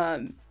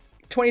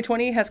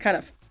 2020 has kind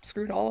of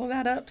screwed all of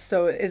that up,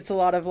 so it's a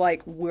lot of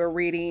we're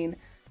reading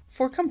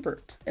for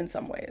comfort in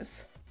some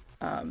ways.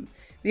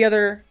 The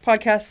other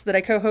podcast that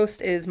I co-host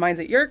is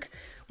Minds at Yerk,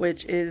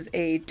 which is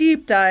a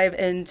deep dive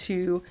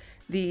into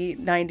the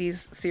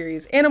 90s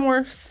series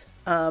Animorphs,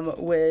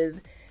 with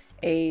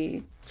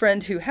a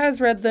friend who has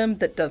read them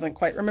that doesn't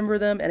quite remember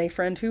them, and a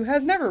friend who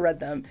has never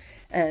read them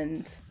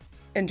and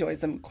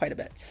enjoys them quite a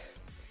bit.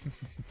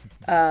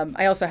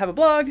 I also have a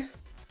blog,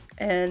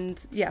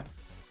 and yeah,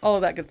 all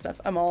of that good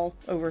stuff. I'm all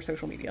over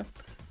social media.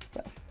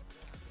 So,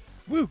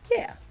 woo!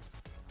 Yeah.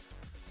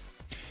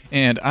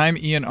 And I'm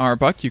Ian R.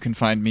 Buck. You can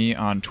find me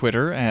on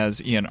Twitter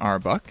as Ian R.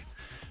 Buck.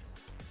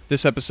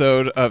 This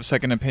episode of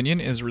Second Opinion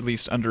is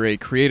released under a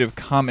Creative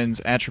Commons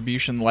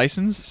Attribution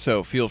license,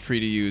 so feel free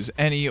to use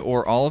any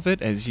or all of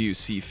it as you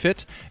see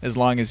fit, as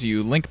long as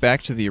you link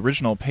back to the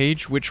original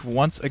page, which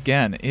once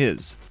again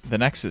is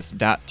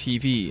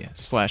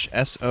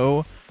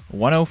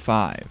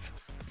thenexus.tv/SO105.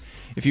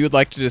 If you would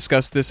like to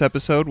discuss this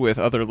episode with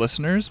other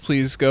listeners,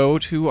 please go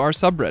to our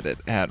subreddit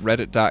at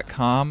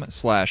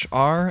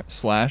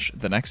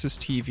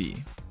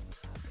reddit.com/r/thenexustv.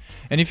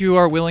 And if you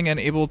are willing and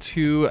able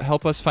to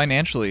help us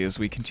financially as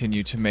we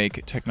continue to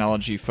make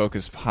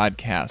technology-focused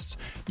podcasts,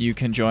 you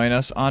can join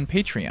us on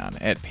Patreon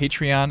at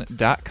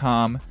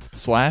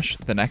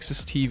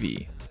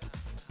patreon.com/thenexustv.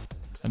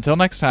 Until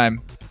next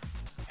time,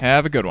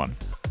 have a good one.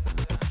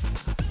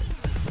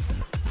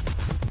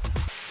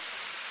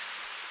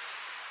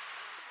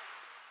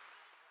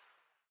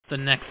 The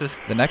Nexus.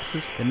 The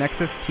Nexus. The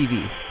Nexus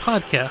TV.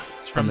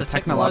 Podcasts from the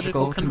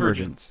Technological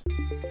Convergence.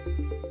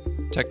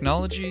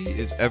 Technology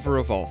is ever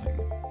evolving.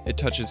 It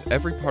touches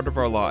every part of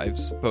our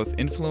lives, both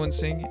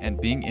influencing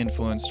and being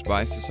influenced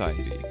by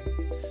society.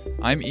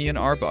 I'm Ian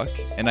R. Buck,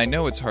 and I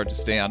know it's hard to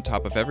stay on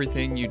top of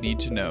everything you need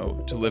to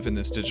know to live in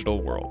this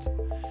digital world.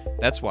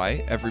 That's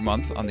why, every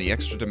month on The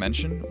Extra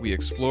Dimension, we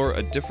explore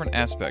a different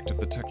aspect of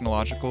the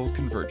technological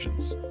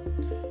convergence.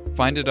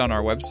 Find it on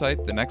our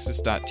website,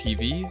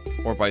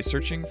 thenexus.tv, or by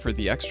searching for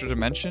The Extra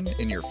Dimension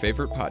in your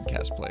favorite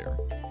podcast player.